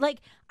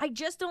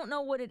just don't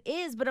know what it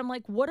is, but I'm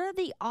like, what are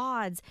the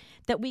odds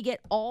that we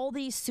get all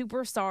these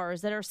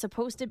superstars that are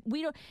supposed to,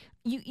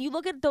 you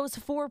look at those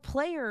 4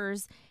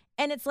 players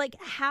and it's like,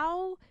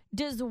 how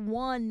does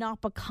one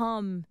not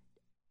become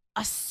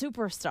a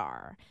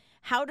superstar?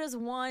 How does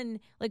one,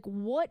 like,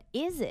 what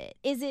is it?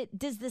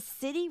 Does the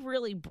city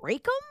really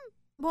break them?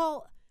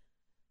 Well,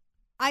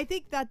 I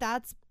think that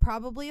that's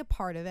probably a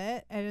part of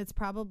it, and it's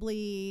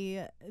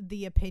probably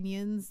the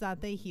opinions that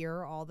they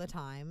hear all the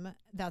time.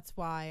 That's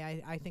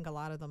why I think a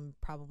lot of them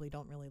probably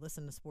don't really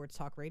listen to sports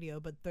talk radio,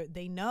 but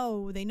they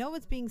know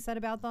what's being said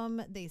about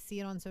them. They see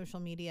it on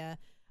social media.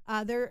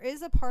 There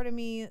is a part of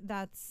me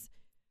that's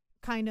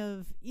kind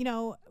of,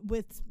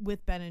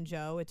 with Ben and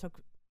Joe, it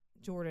took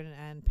Jordan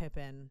and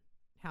Pippen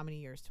how many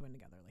years to win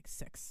together? Like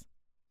 6.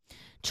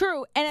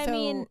 True. And I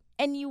mean,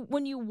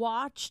 when you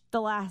watch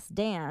The Last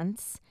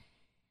Dance,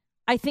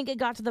 I think it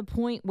got to the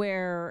point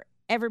where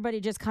everybody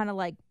just kind of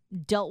like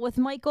dealt with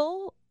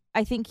Michael.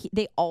 I think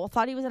they all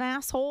thought he was an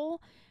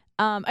asshole.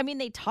 I mean,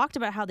 they talked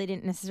about how they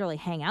didn't necessarily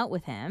hang out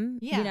with him,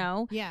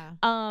 Yeah.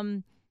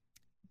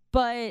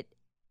 But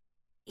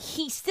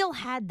he still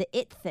had the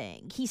it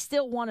thing. He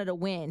still wanted to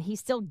win. He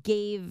still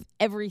gave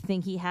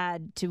everything he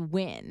had to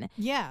win.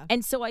 Yeah.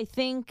 And so I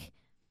think,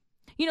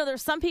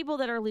 there's some people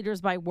that are leaders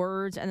by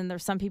words, and then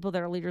there's some people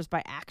that are leaders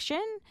by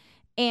action.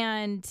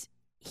 And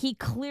he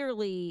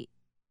clearly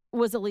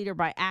was a leader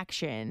by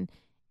action,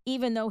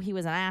 even though he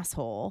was an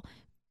asshole.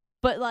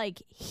 But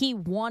like he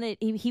wanted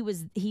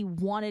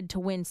to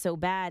win so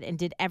bad and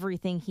did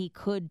everything he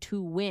could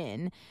to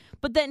win.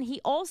 But then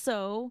he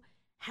also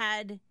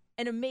had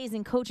an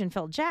amazing coach in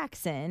Phil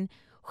Jackson,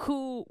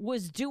 who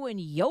was doing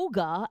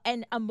yoga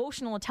and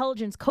emotional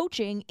intelligence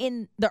coaching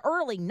in the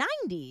early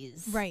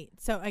 90s. Right.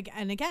 So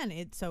again,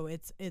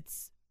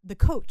 it's the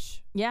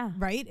coach. Yeah.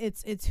 Right?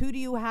 It's who do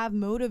you have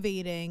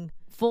motivating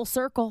full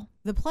circle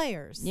the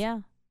players?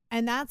 Yeah.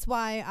 And that's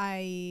why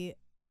I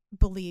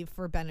believe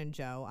for Ben and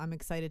Joe, I'm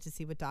excited to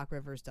see what Doc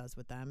Rivers does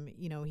with them.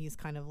 He's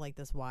kind of like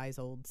this wise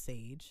old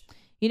sage.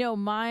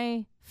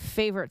 My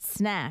favorite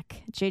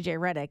snack, JJ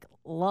Redick,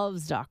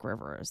 loves Doc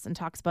Rivers and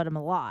talks about him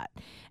a lot.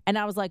 And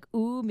I was like,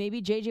 ooh,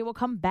 maybe JJ will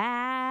come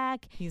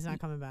back. He's not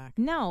coming back.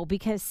 No,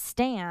 because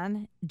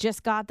Stan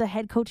just got the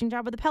head coaching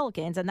job with the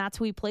Pelicans, and that's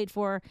who he played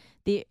for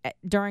when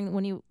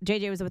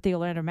JJ was with the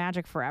Orlando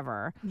Magic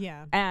forever.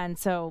 Yeah. And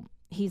so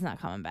he's not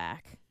coming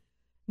back.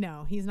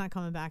 No, he's not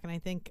coming back. And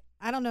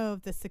I don't know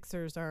if the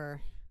Sixers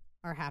are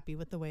happy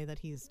with the way that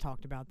he's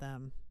talked about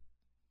them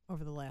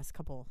over the last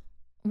couple.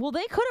 Well,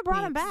 they could have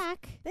brought him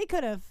back. They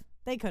could have.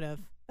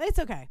 It's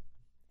okay.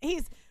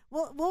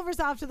 We'll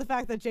resolve to the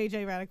fact that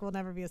JJ Redick will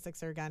never be a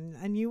Sixer again,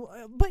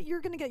 but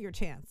you're going to get your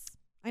chance.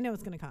 I know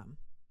it's going to come.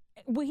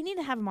 We need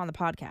to have him on the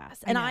podcast.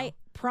 And I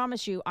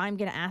promise you, I'm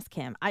going to ask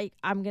him.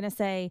 I'm going to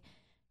say,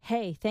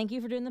 hey, thank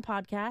you for doing the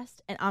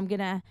podcast. And I'm going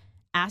to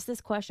ask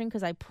this question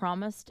because I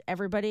promised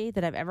everybody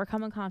that I've ever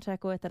come in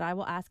contact with that I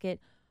will ask it.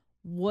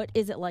 What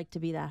is it like to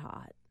be that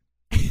hot?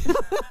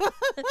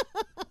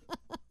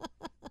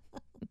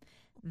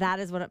 That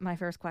is my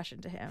first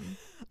question to him.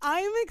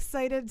 I'm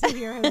excited to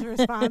hear his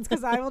response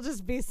because I will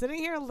just be sitting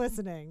here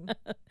listening.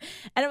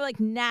 And I'm like,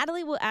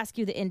 Natalie will ask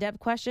you the in-depth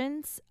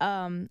questions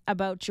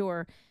about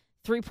your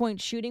 3-point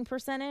shooting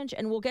percentage,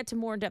 and we'll get to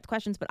more in-depth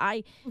questions. But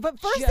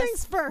first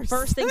things first.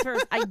 First things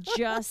first. I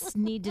just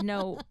need to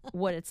know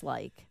what it's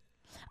like.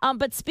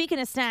 But speaking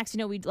of snacks,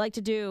 we'd like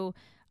to do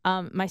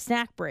my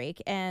snack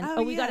break,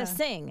 and we got to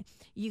sing.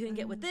 You can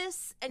get with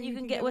this, and you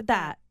can get with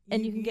that.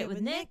 And you can get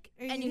with Nick,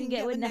 and you can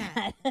get with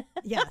Nat.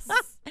 Yes.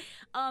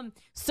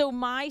 So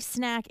my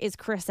snack is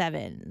Chris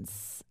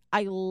Evans.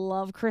 I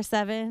love Chris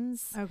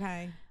Evans.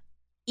 Okay.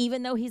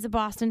 Even though he's a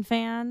Boston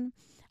fan,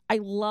 I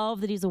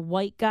love that he's a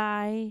white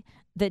guy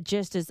that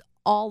just is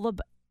all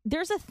about.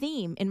 There's a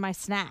theme in my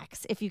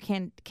snacks, if you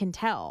can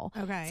tell.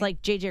 Okay. It's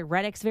like JJ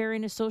Redick's very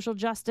into social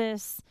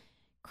justice.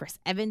 Chris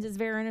Evans is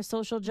very into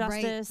social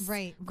justice.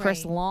 Right.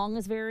 Chris Long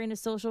is very into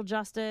social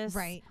justice.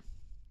 Right.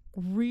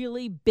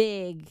 Really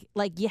big.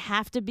 Like, you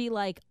have to be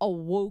like a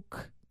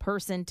woke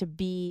person to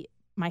be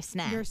my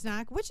snack. Your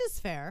snack, which is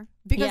fair.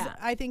 Because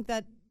I think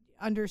that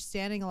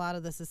understanding a lot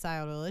of the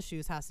societal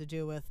issues has to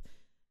do with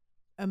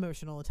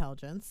emotional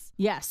intelligence.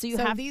 Yeah. So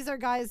these are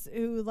guys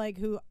whose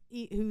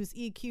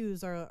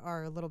EQs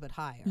are a little bit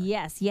higher.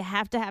 Yes. You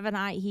have to have a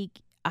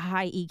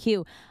high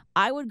EQ.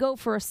 I would go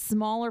for a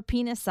smaller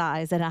penis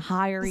size and a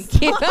higher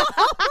EQ.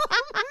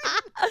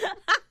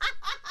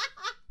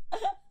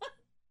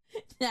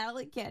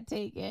 Natalie can't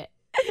take it.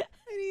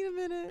 I need a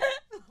minute.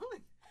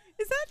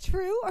 Is that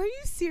true? Are you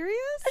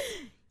serious?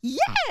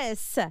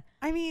 Yes.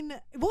 I mean,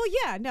 well,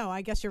 yeah, no,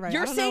 I guess you're right.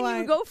 You're saying you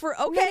would go for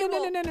okay.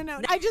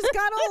 No. I just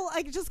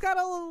got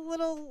a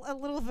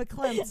little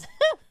verklempt.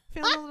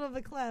 Feeling a little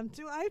verklempt.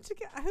 Do I have to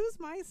get? Who's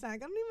my snack? I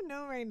don't even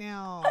know right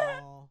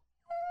now.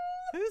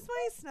 Who's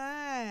my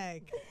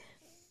snack?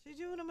 Should I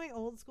do one of my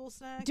old school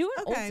snacks? Do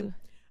it. Okay.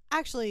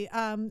 Actually,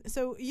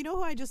 so you know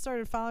who I just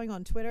started following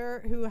on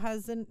Twitter? Who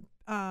hasn't?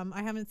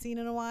 I haven't seen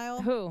in a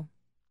while. Who?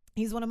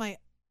 He's one of my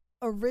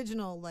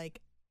original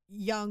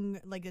young,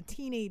 a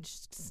teenage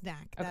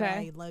snack that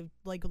I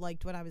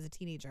liked when I was a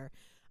teenager.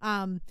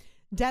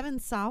 Devin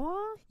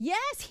Sawa?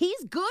 Yes,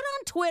 he's good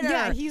on Twitter.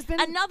 Yeah, he's been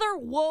another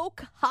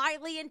woke,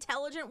 highly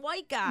intelligent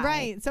white guy.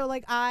 Right. So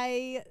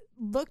I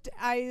looked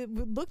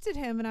at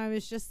him and I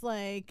was just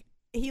like,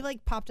 he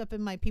popped up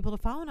in my people to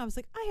follow and I was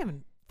like, I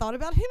haven't thought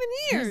about him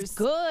in years. He's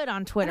good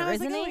on Twitter, and I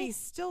was isn't like, he? Oh, he's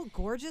still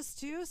gorgeous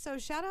too. So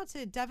shout out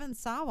to Devin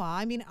Sawa.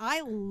 I mean,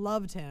 I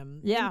loved him.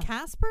 Yeah. And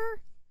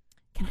Casper?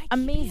 Can I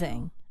amazing.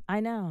 You? I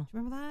know. Do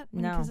you remember that?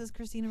 No. When he kisses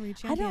Christina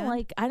Ricci. I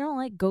don't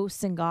like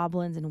ghosts and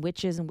goblins and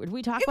witches. And did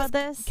we talk about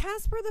this?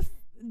 Casper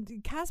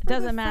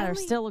doesn't matter.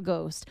 Still a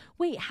ghost.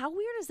 Wait, how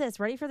weird is this?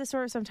 Ready for the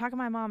story? So I'm talking to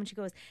my mom and she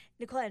goes,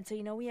 Nicole,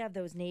 so we have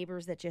those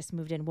neighbors that just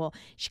moved in. Well,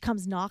 she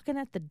comes knocking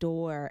at the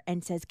door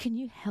and says, can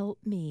you help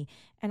me?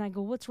 And I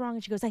go, what's wrong?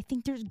 And she goes, I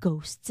think there's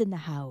ghosts in the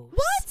house.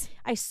 What?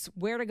 I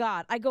swear to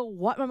God. I go,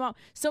 what? My mom.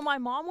 So my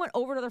mom went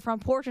over to the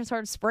front porch and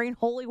started spraying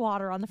holy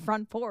water on the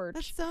front porch.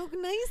 That's so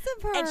nice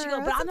of her. And she goes,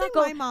 but That's I'm not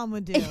going. My mom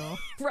would do.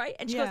 Right?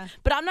 And she goes,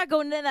 but I'm not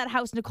going into that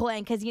house, Nicole,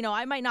 because,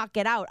 I might not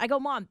get out. I go,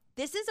 Mom,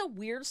 this is a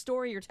weird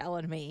story you're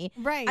telling me.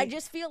 Right. I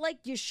just feel like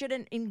you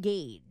shouldn't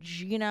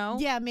engage,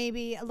 Yeah,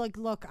 maybe.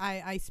 Look,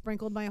 I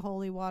sprinkled my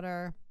holy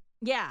water.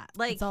 Yeah.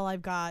 That's all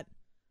I've got.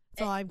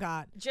 That's all I've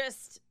got.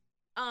 Just,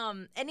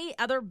 any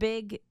other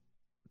big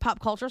pop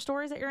culture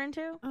stories that you're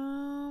into?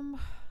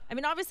 I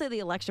mean, obviously the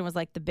election was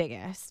the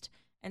biggest.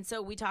 And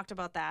so we talked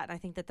about that. I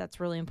think that that's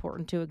really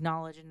important to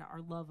acknowledge in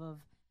our love of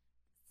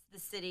the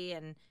city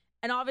and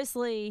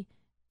obviously,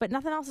 but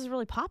nothing else is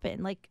really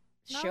popping. Not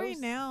shows right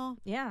now.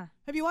 Yeah.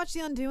 Have you watched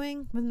The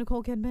Undoing with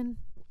Nicole Kidman?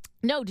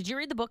 No. Did you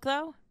read the book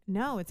though?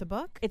 No, it's a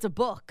book. It's a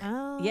book.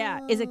 Oh.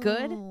 Yeah. Is it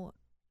good?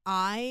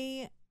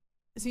 I'm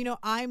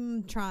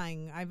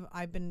trying.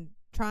 I've been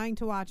trying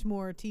to watch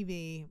more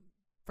TV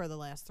for the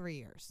last 3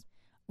 years.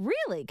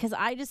 Really? Because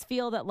I just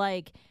feel that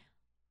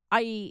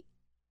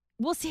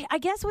well, see, I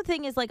guess the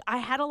thing is I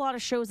had a lot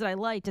of shows that I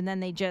liked and then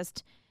they're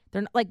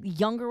not,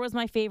 Younger was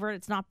my favorite.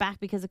 It's not back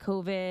because of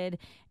COVID.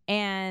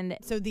 And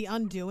so The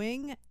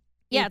Undoing.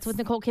 Yeah, it's with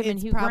Nicole Kidman and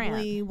Hugh Grant. It's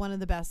probably one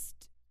of the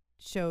best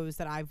shows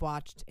that I've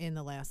watched in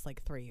the last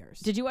 3 years.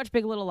 Did you watch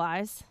Big Little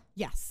Lies?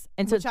 Yes.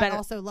 And so which I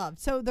also loved.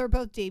 So they're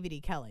both David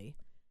E. Kelly.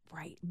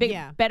 Right.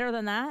 Better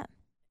than that?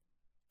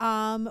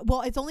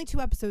 Well, it's only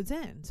 2 episodes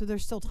in, so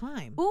there's still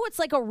time. Ooh, it's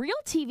like a real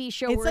TV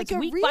show. It's it's a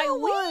week real by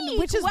one, week.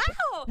 which is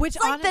it's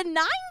the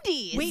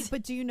 90s. Wait,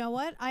 but do you know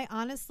what? I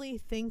honestly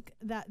think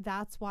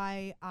that's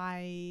why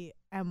I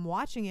am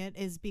watching it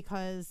is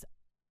because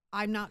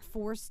I'm not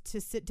forced to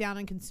sit down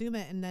and consume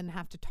it and then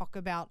have to talk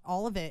about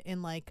all of it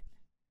in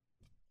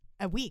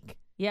a week.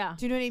 Yeah.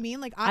 Do you know what I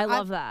mean? I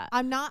love that.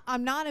 I'm not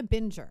a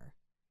binger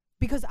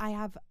because I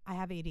have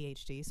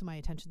ADHD, so my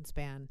attention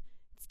span.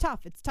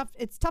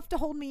 It's tough to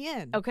hold me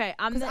in. Okay,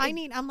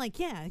 I'm like,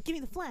 yeah, give me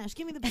the flash,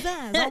 give me the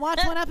pizzazz. I'll watch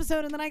one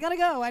episode and then I gotta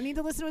go. I need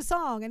to listen to a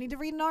song. I need to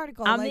read an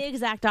article. I'm the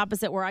exact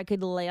opposite where I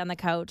could lay on the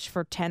couch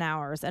for 10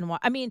 hours and watch.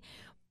 I mean,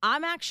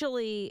 I'm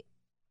actually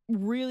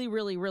really,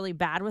 really, really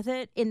bad with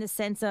it in the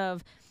sense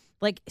of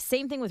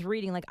same thing with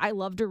reading. I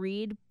love to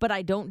read, but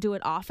I don't do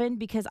it often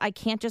because I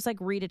can't just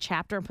read a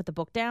chapter and put the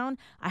book down.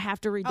 I have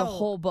to read the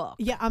whole book.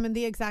 Yeah, I'm in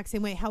the exact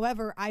same way.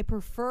 However, I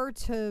prefer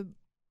to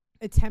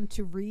attempt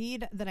to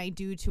read than I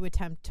do to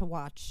attempt to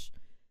watch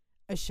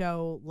a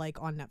show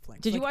on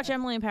Netflix. Did you watch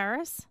Emily in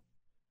Paris?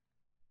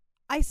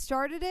 I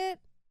started it.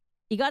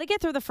 You got to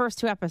get through the first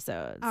 2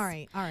 episodes. All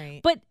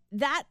right. But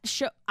that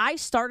show, I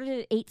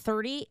started at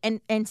 8:30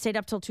 and stayed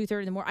up till 2:30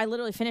 in the morning. I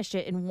literally finished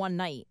it in one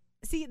night.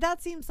 See,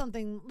 that seems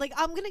something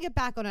I'm going to get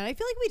back on it. I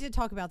feel like we did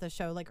talk about this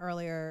show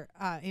earlier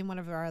in one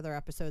of our other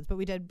episodes, but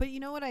we did. But you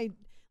know what?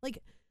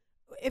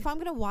 If I'm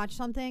going to watch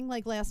something,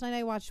 last night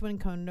I watched when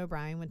Conan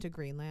O'Brien went to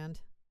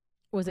Greenland.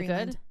 Was it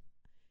good?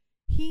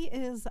 He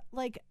is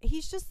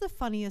he's just the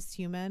funniest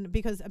human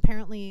because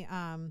apparently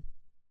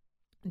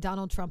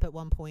Donald Trump at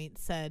one point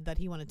said that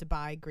he wanted to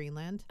buy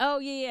Greenland. Oh,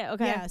 yeah.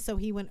 Okay. Yeah. So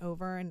he went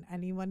over and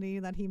anybody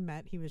that he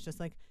met, he was just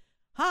like,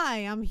 hi,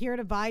 I'm here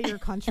to buy your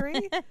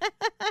country.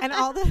 And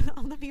all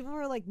the people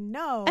were like,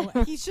 no.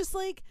 He's just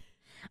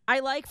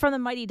I from the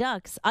Mighty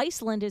Ducks,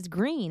 Iceland is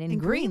green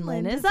and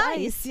Greenland is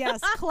ice.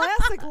 Yes,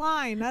 classic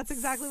line. That's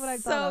exactly what I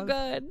thought of. So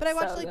good. But I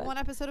watched one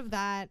episode of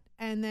that,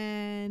 and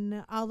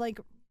then I'll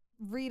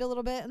read a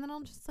little bit, and then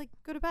I'll just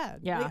go to bed.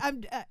 Yeah.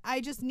 I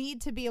just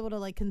need to be able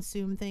to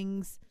consume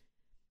things.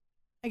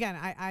 Again,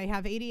 I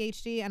have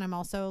ADHD, and I'm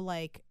also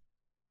I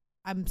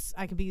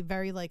can be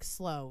very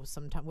slow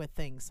sometimes with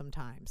things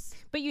sometimes.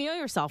 But you know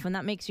yourself, and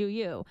that makes you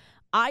you.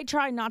 I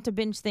try not to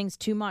binge things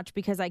too much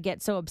because I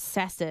get so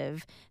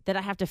obsessive that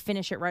I have to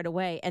finish it right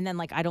away. And then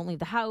like I don't leave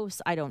the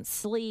house. I don't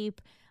sleep.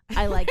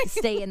 I like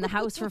stay in the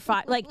house for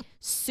 5. Like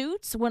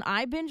Suits, when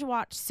I binge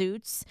watch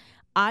Suits,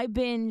 I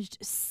binged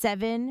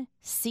 7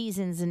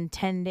 seasons in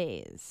 10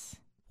 days.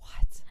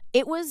 What?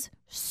 It was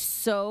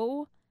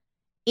so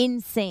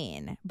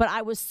insane, but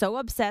I was so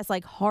obsessed.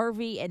 Like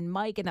Harvey and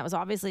Mike, and that was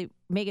obviously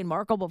Meghan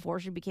Markle before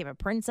she became a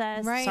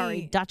princess. Right.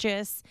 Sorry,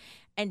 Duchess.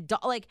 And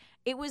like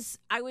it was,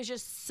 I was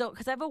just so,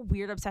 because I have a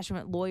weird obsession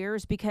with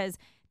lawyers because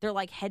they're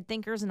like head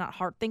thinkers and not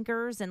heart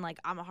thinkers, and like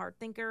I'm a heart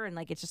thinker, and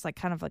like it's just like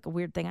kind of like a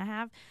weird thing I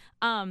have.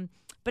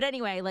 But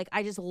anyway, like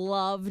I just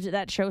loved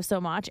that show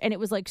so much, and it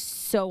was like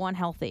so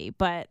unhealthy,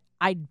 but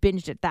I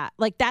binged it that.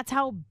 Like that's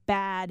how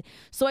bad.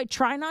 So I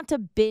try not to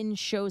binge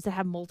shows that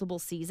have multiple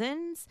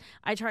seasons.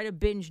 I try to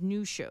binge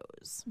new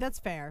shows. That's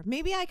fair.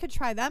 Maybe I could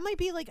try. That might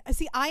be like,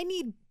 see, I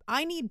need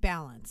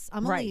balance.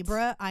 I'm a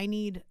Libra. I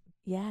need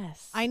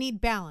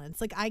balance.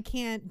 Like I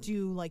can't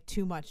do like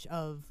too much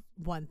of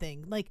one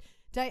thing. Like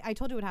I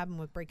told you what happened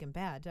with Breaking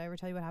Bad. Did I ever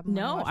tell you what happened?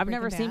 No, I've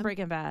never seen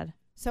Breaking Bad.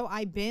 So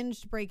I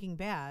binged Breaking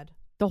Bad.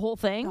 The whole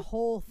thing? The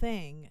whole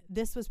thing.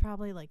 This was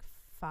probably like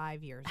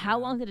 5 years How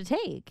ago. long did it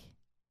take?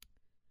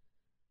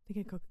 I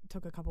think it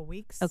took a couple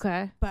weeks.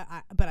 Okay. But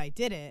I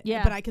did it.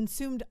 Yeah. But I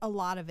consumed a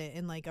lot of it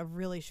in like a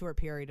really short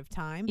period of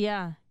time.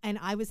 Yeah. And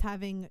I was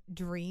having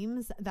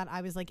dreams that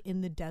I was like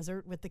in the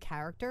desert with the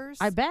characters.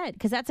 I bet,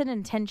 because that's an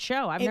intense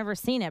show. I've never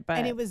seen it, but.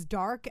 And it was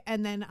dark,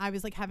 and then I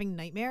was like having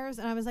nightmares,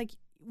 and I was like,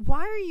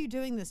 why are you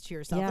doing this to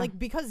yourself? Yeah. Like,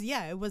 because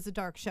it was a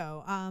dark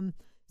show.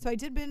 So I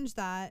did binge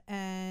that,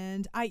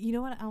 and you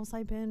know what else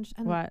I binged?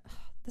 And what?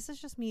 This is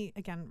just me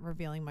again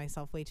revealing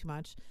myself way too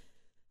much.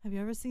 Have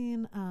you ever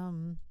seen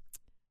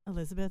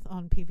Elizabeth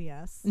on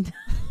PBS?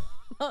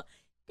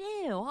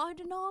 No, I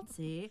did not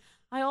see.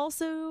 I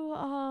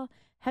also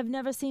have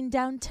never seen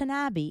Downton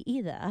Abbey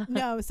either.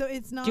 No, so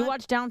it's not. Do you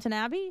watch Downton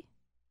Abbey?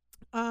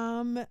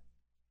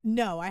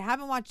 No, I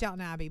haven't watched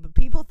Downton Abbey, but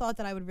people thought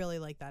that I would really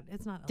like that.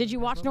 It's not. Did you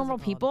watch What was Normal it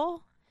called?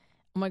 People?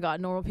 Oh my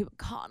God, Normal People.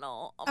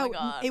 Connell. Oh my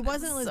God. It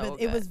wasn't it's Elizabeth. so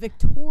It good. was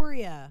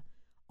Victoria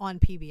on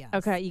PBS.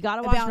 Okay, you got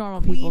to watch About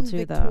Normal Queen People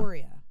too,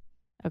 Victoria.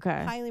 though.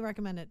 Okay. Highly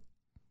recommend it.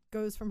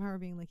 Goes from her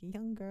being like a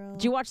young girl.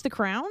 Did you watch The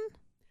Crown?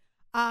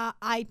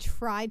 I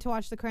tried to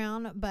watch The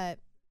Crown, but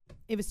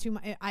it was too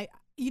much.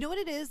 You know what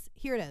it is?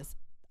 Here it is.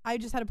 I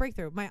just had a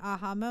breakthrough. My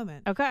aha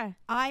moment. Okay.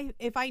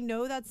 If I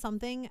know that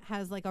something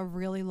has like a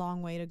really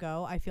long way to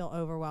go, I feel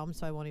overwhelmed,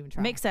 so I won't even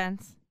try. Makes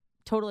sense.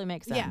 Totally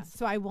makes sense. Yeah,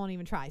 so I won't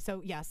even try.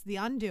 So yes, The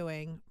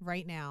Undoing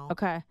right now.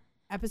 Okay.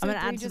 Episode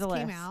 3 just came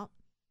list. out.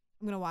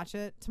 I'm gonna watch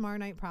it tomorrow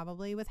night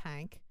probably with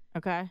Hank.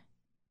 Okay.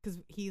 Because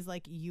he's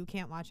like, you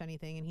can't watch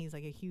anything, and he's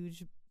like a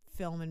huge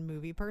film and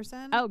movie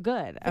person. Oh,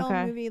 good. Film,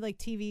 okay. movie, like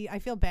TV. I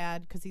feel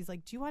bad because he's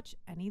like, do you watch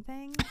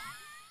anything?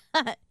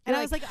 And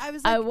I was like,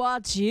 I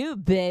watch you,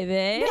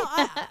 baby. No,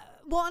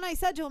 well, and I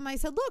said to him, I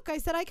said, look, I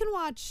said, I can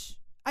watch.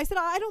 I said,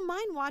 I don't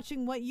mind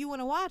watching what you want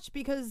to watch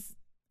because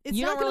it's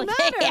you not don't going to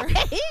really matter.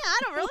 care. Yeah, I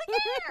don't really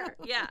care.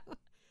 Yeah.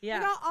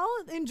 Yeah. Like,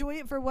 I'll enjoy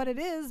it for what it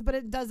is, but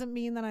it doesn't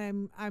mean that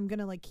I'm going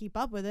to like keep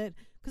up with it.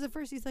 Because at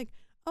first he's like,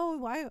 oh,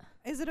 why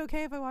is it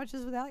okay if I watch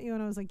this without you?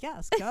 And I was like,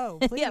 yes, go,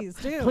 please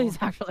do. Please,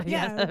 actually,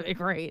 Yeah. yes, that'd be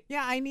great.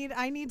 Yeah, I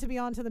need to be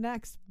on to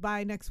the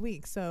by next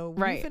week. So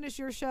Right. you finish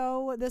your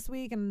show this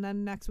week, and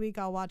then next week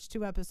I'll watch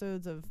 2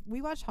 episodes of.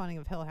 We watched Haunting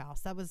of Hill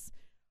House. That was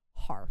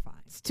horrifying.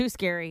 It's too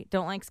scary.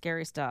 Don't like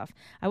scary stuff.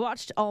 I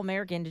watched All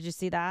American. Did you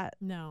see that?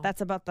 No,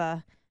 That's about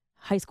the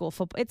high school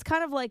football. It's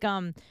kind of like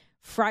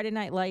Friday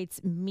Night Lights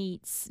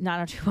meets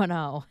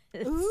 90210.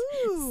 It's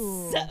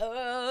ooh,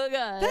 so good.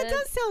 that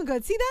does sound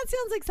good. See, that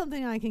sounds like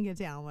something I can get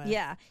down with.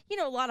 Yeah, you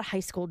know, a lot of high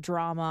school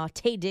drama.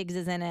 Tay Diggs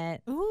is in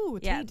it. Ooh,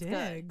 Yeah, Tay it's good.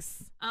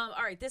 Diggs. All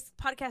right, this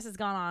podcast has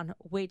gone on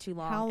way too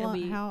long. How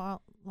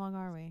long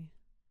are we?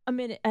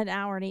 An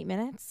hour and 8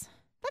 minutes.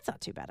 That's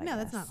not too bad. I No,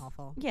 guess. that's not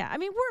awful. Yeah, I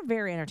mean, we're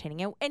very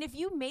entertaining. And if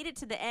you made it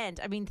to the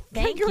end, I mean,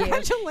 thank you.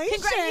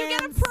 Congratulations. You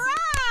get a prize.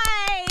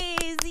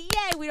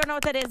 Yay. We don't know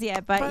what that is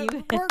yet, but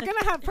you. We're going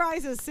to have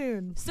prizes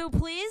soon. So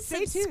please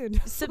Stay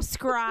tuned.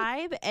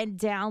 subscribe and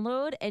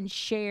download and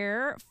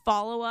share.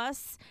 Follow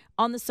us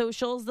on the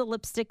socials, the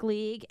Lipstick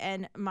League,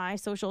 and my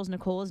socials,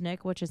 Nicole is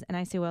Nick, which is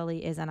Nicole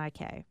is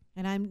Nik.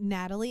 And I'm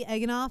Natalie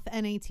Egenoff,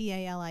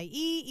 NATALIE,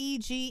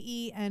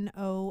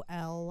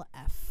 EGENOLF.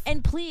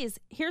 And please,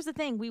 here's the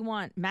thing. We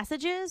want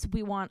messages.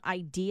 We want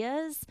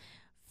ideas,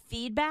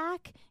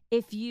 feedback.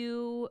 If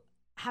you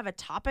have a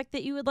topic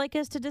that you would like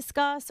us to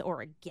discuss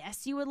or a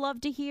guest you would love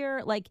to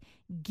hear, like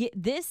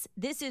this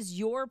is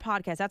your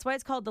podcast. That's why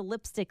it's called the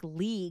Lipstick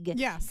League.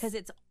 Yes. Because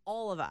it's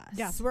all of us.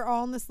 Yes, we're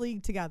all in this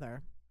league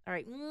together. All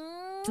right.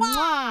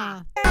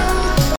 Mwah.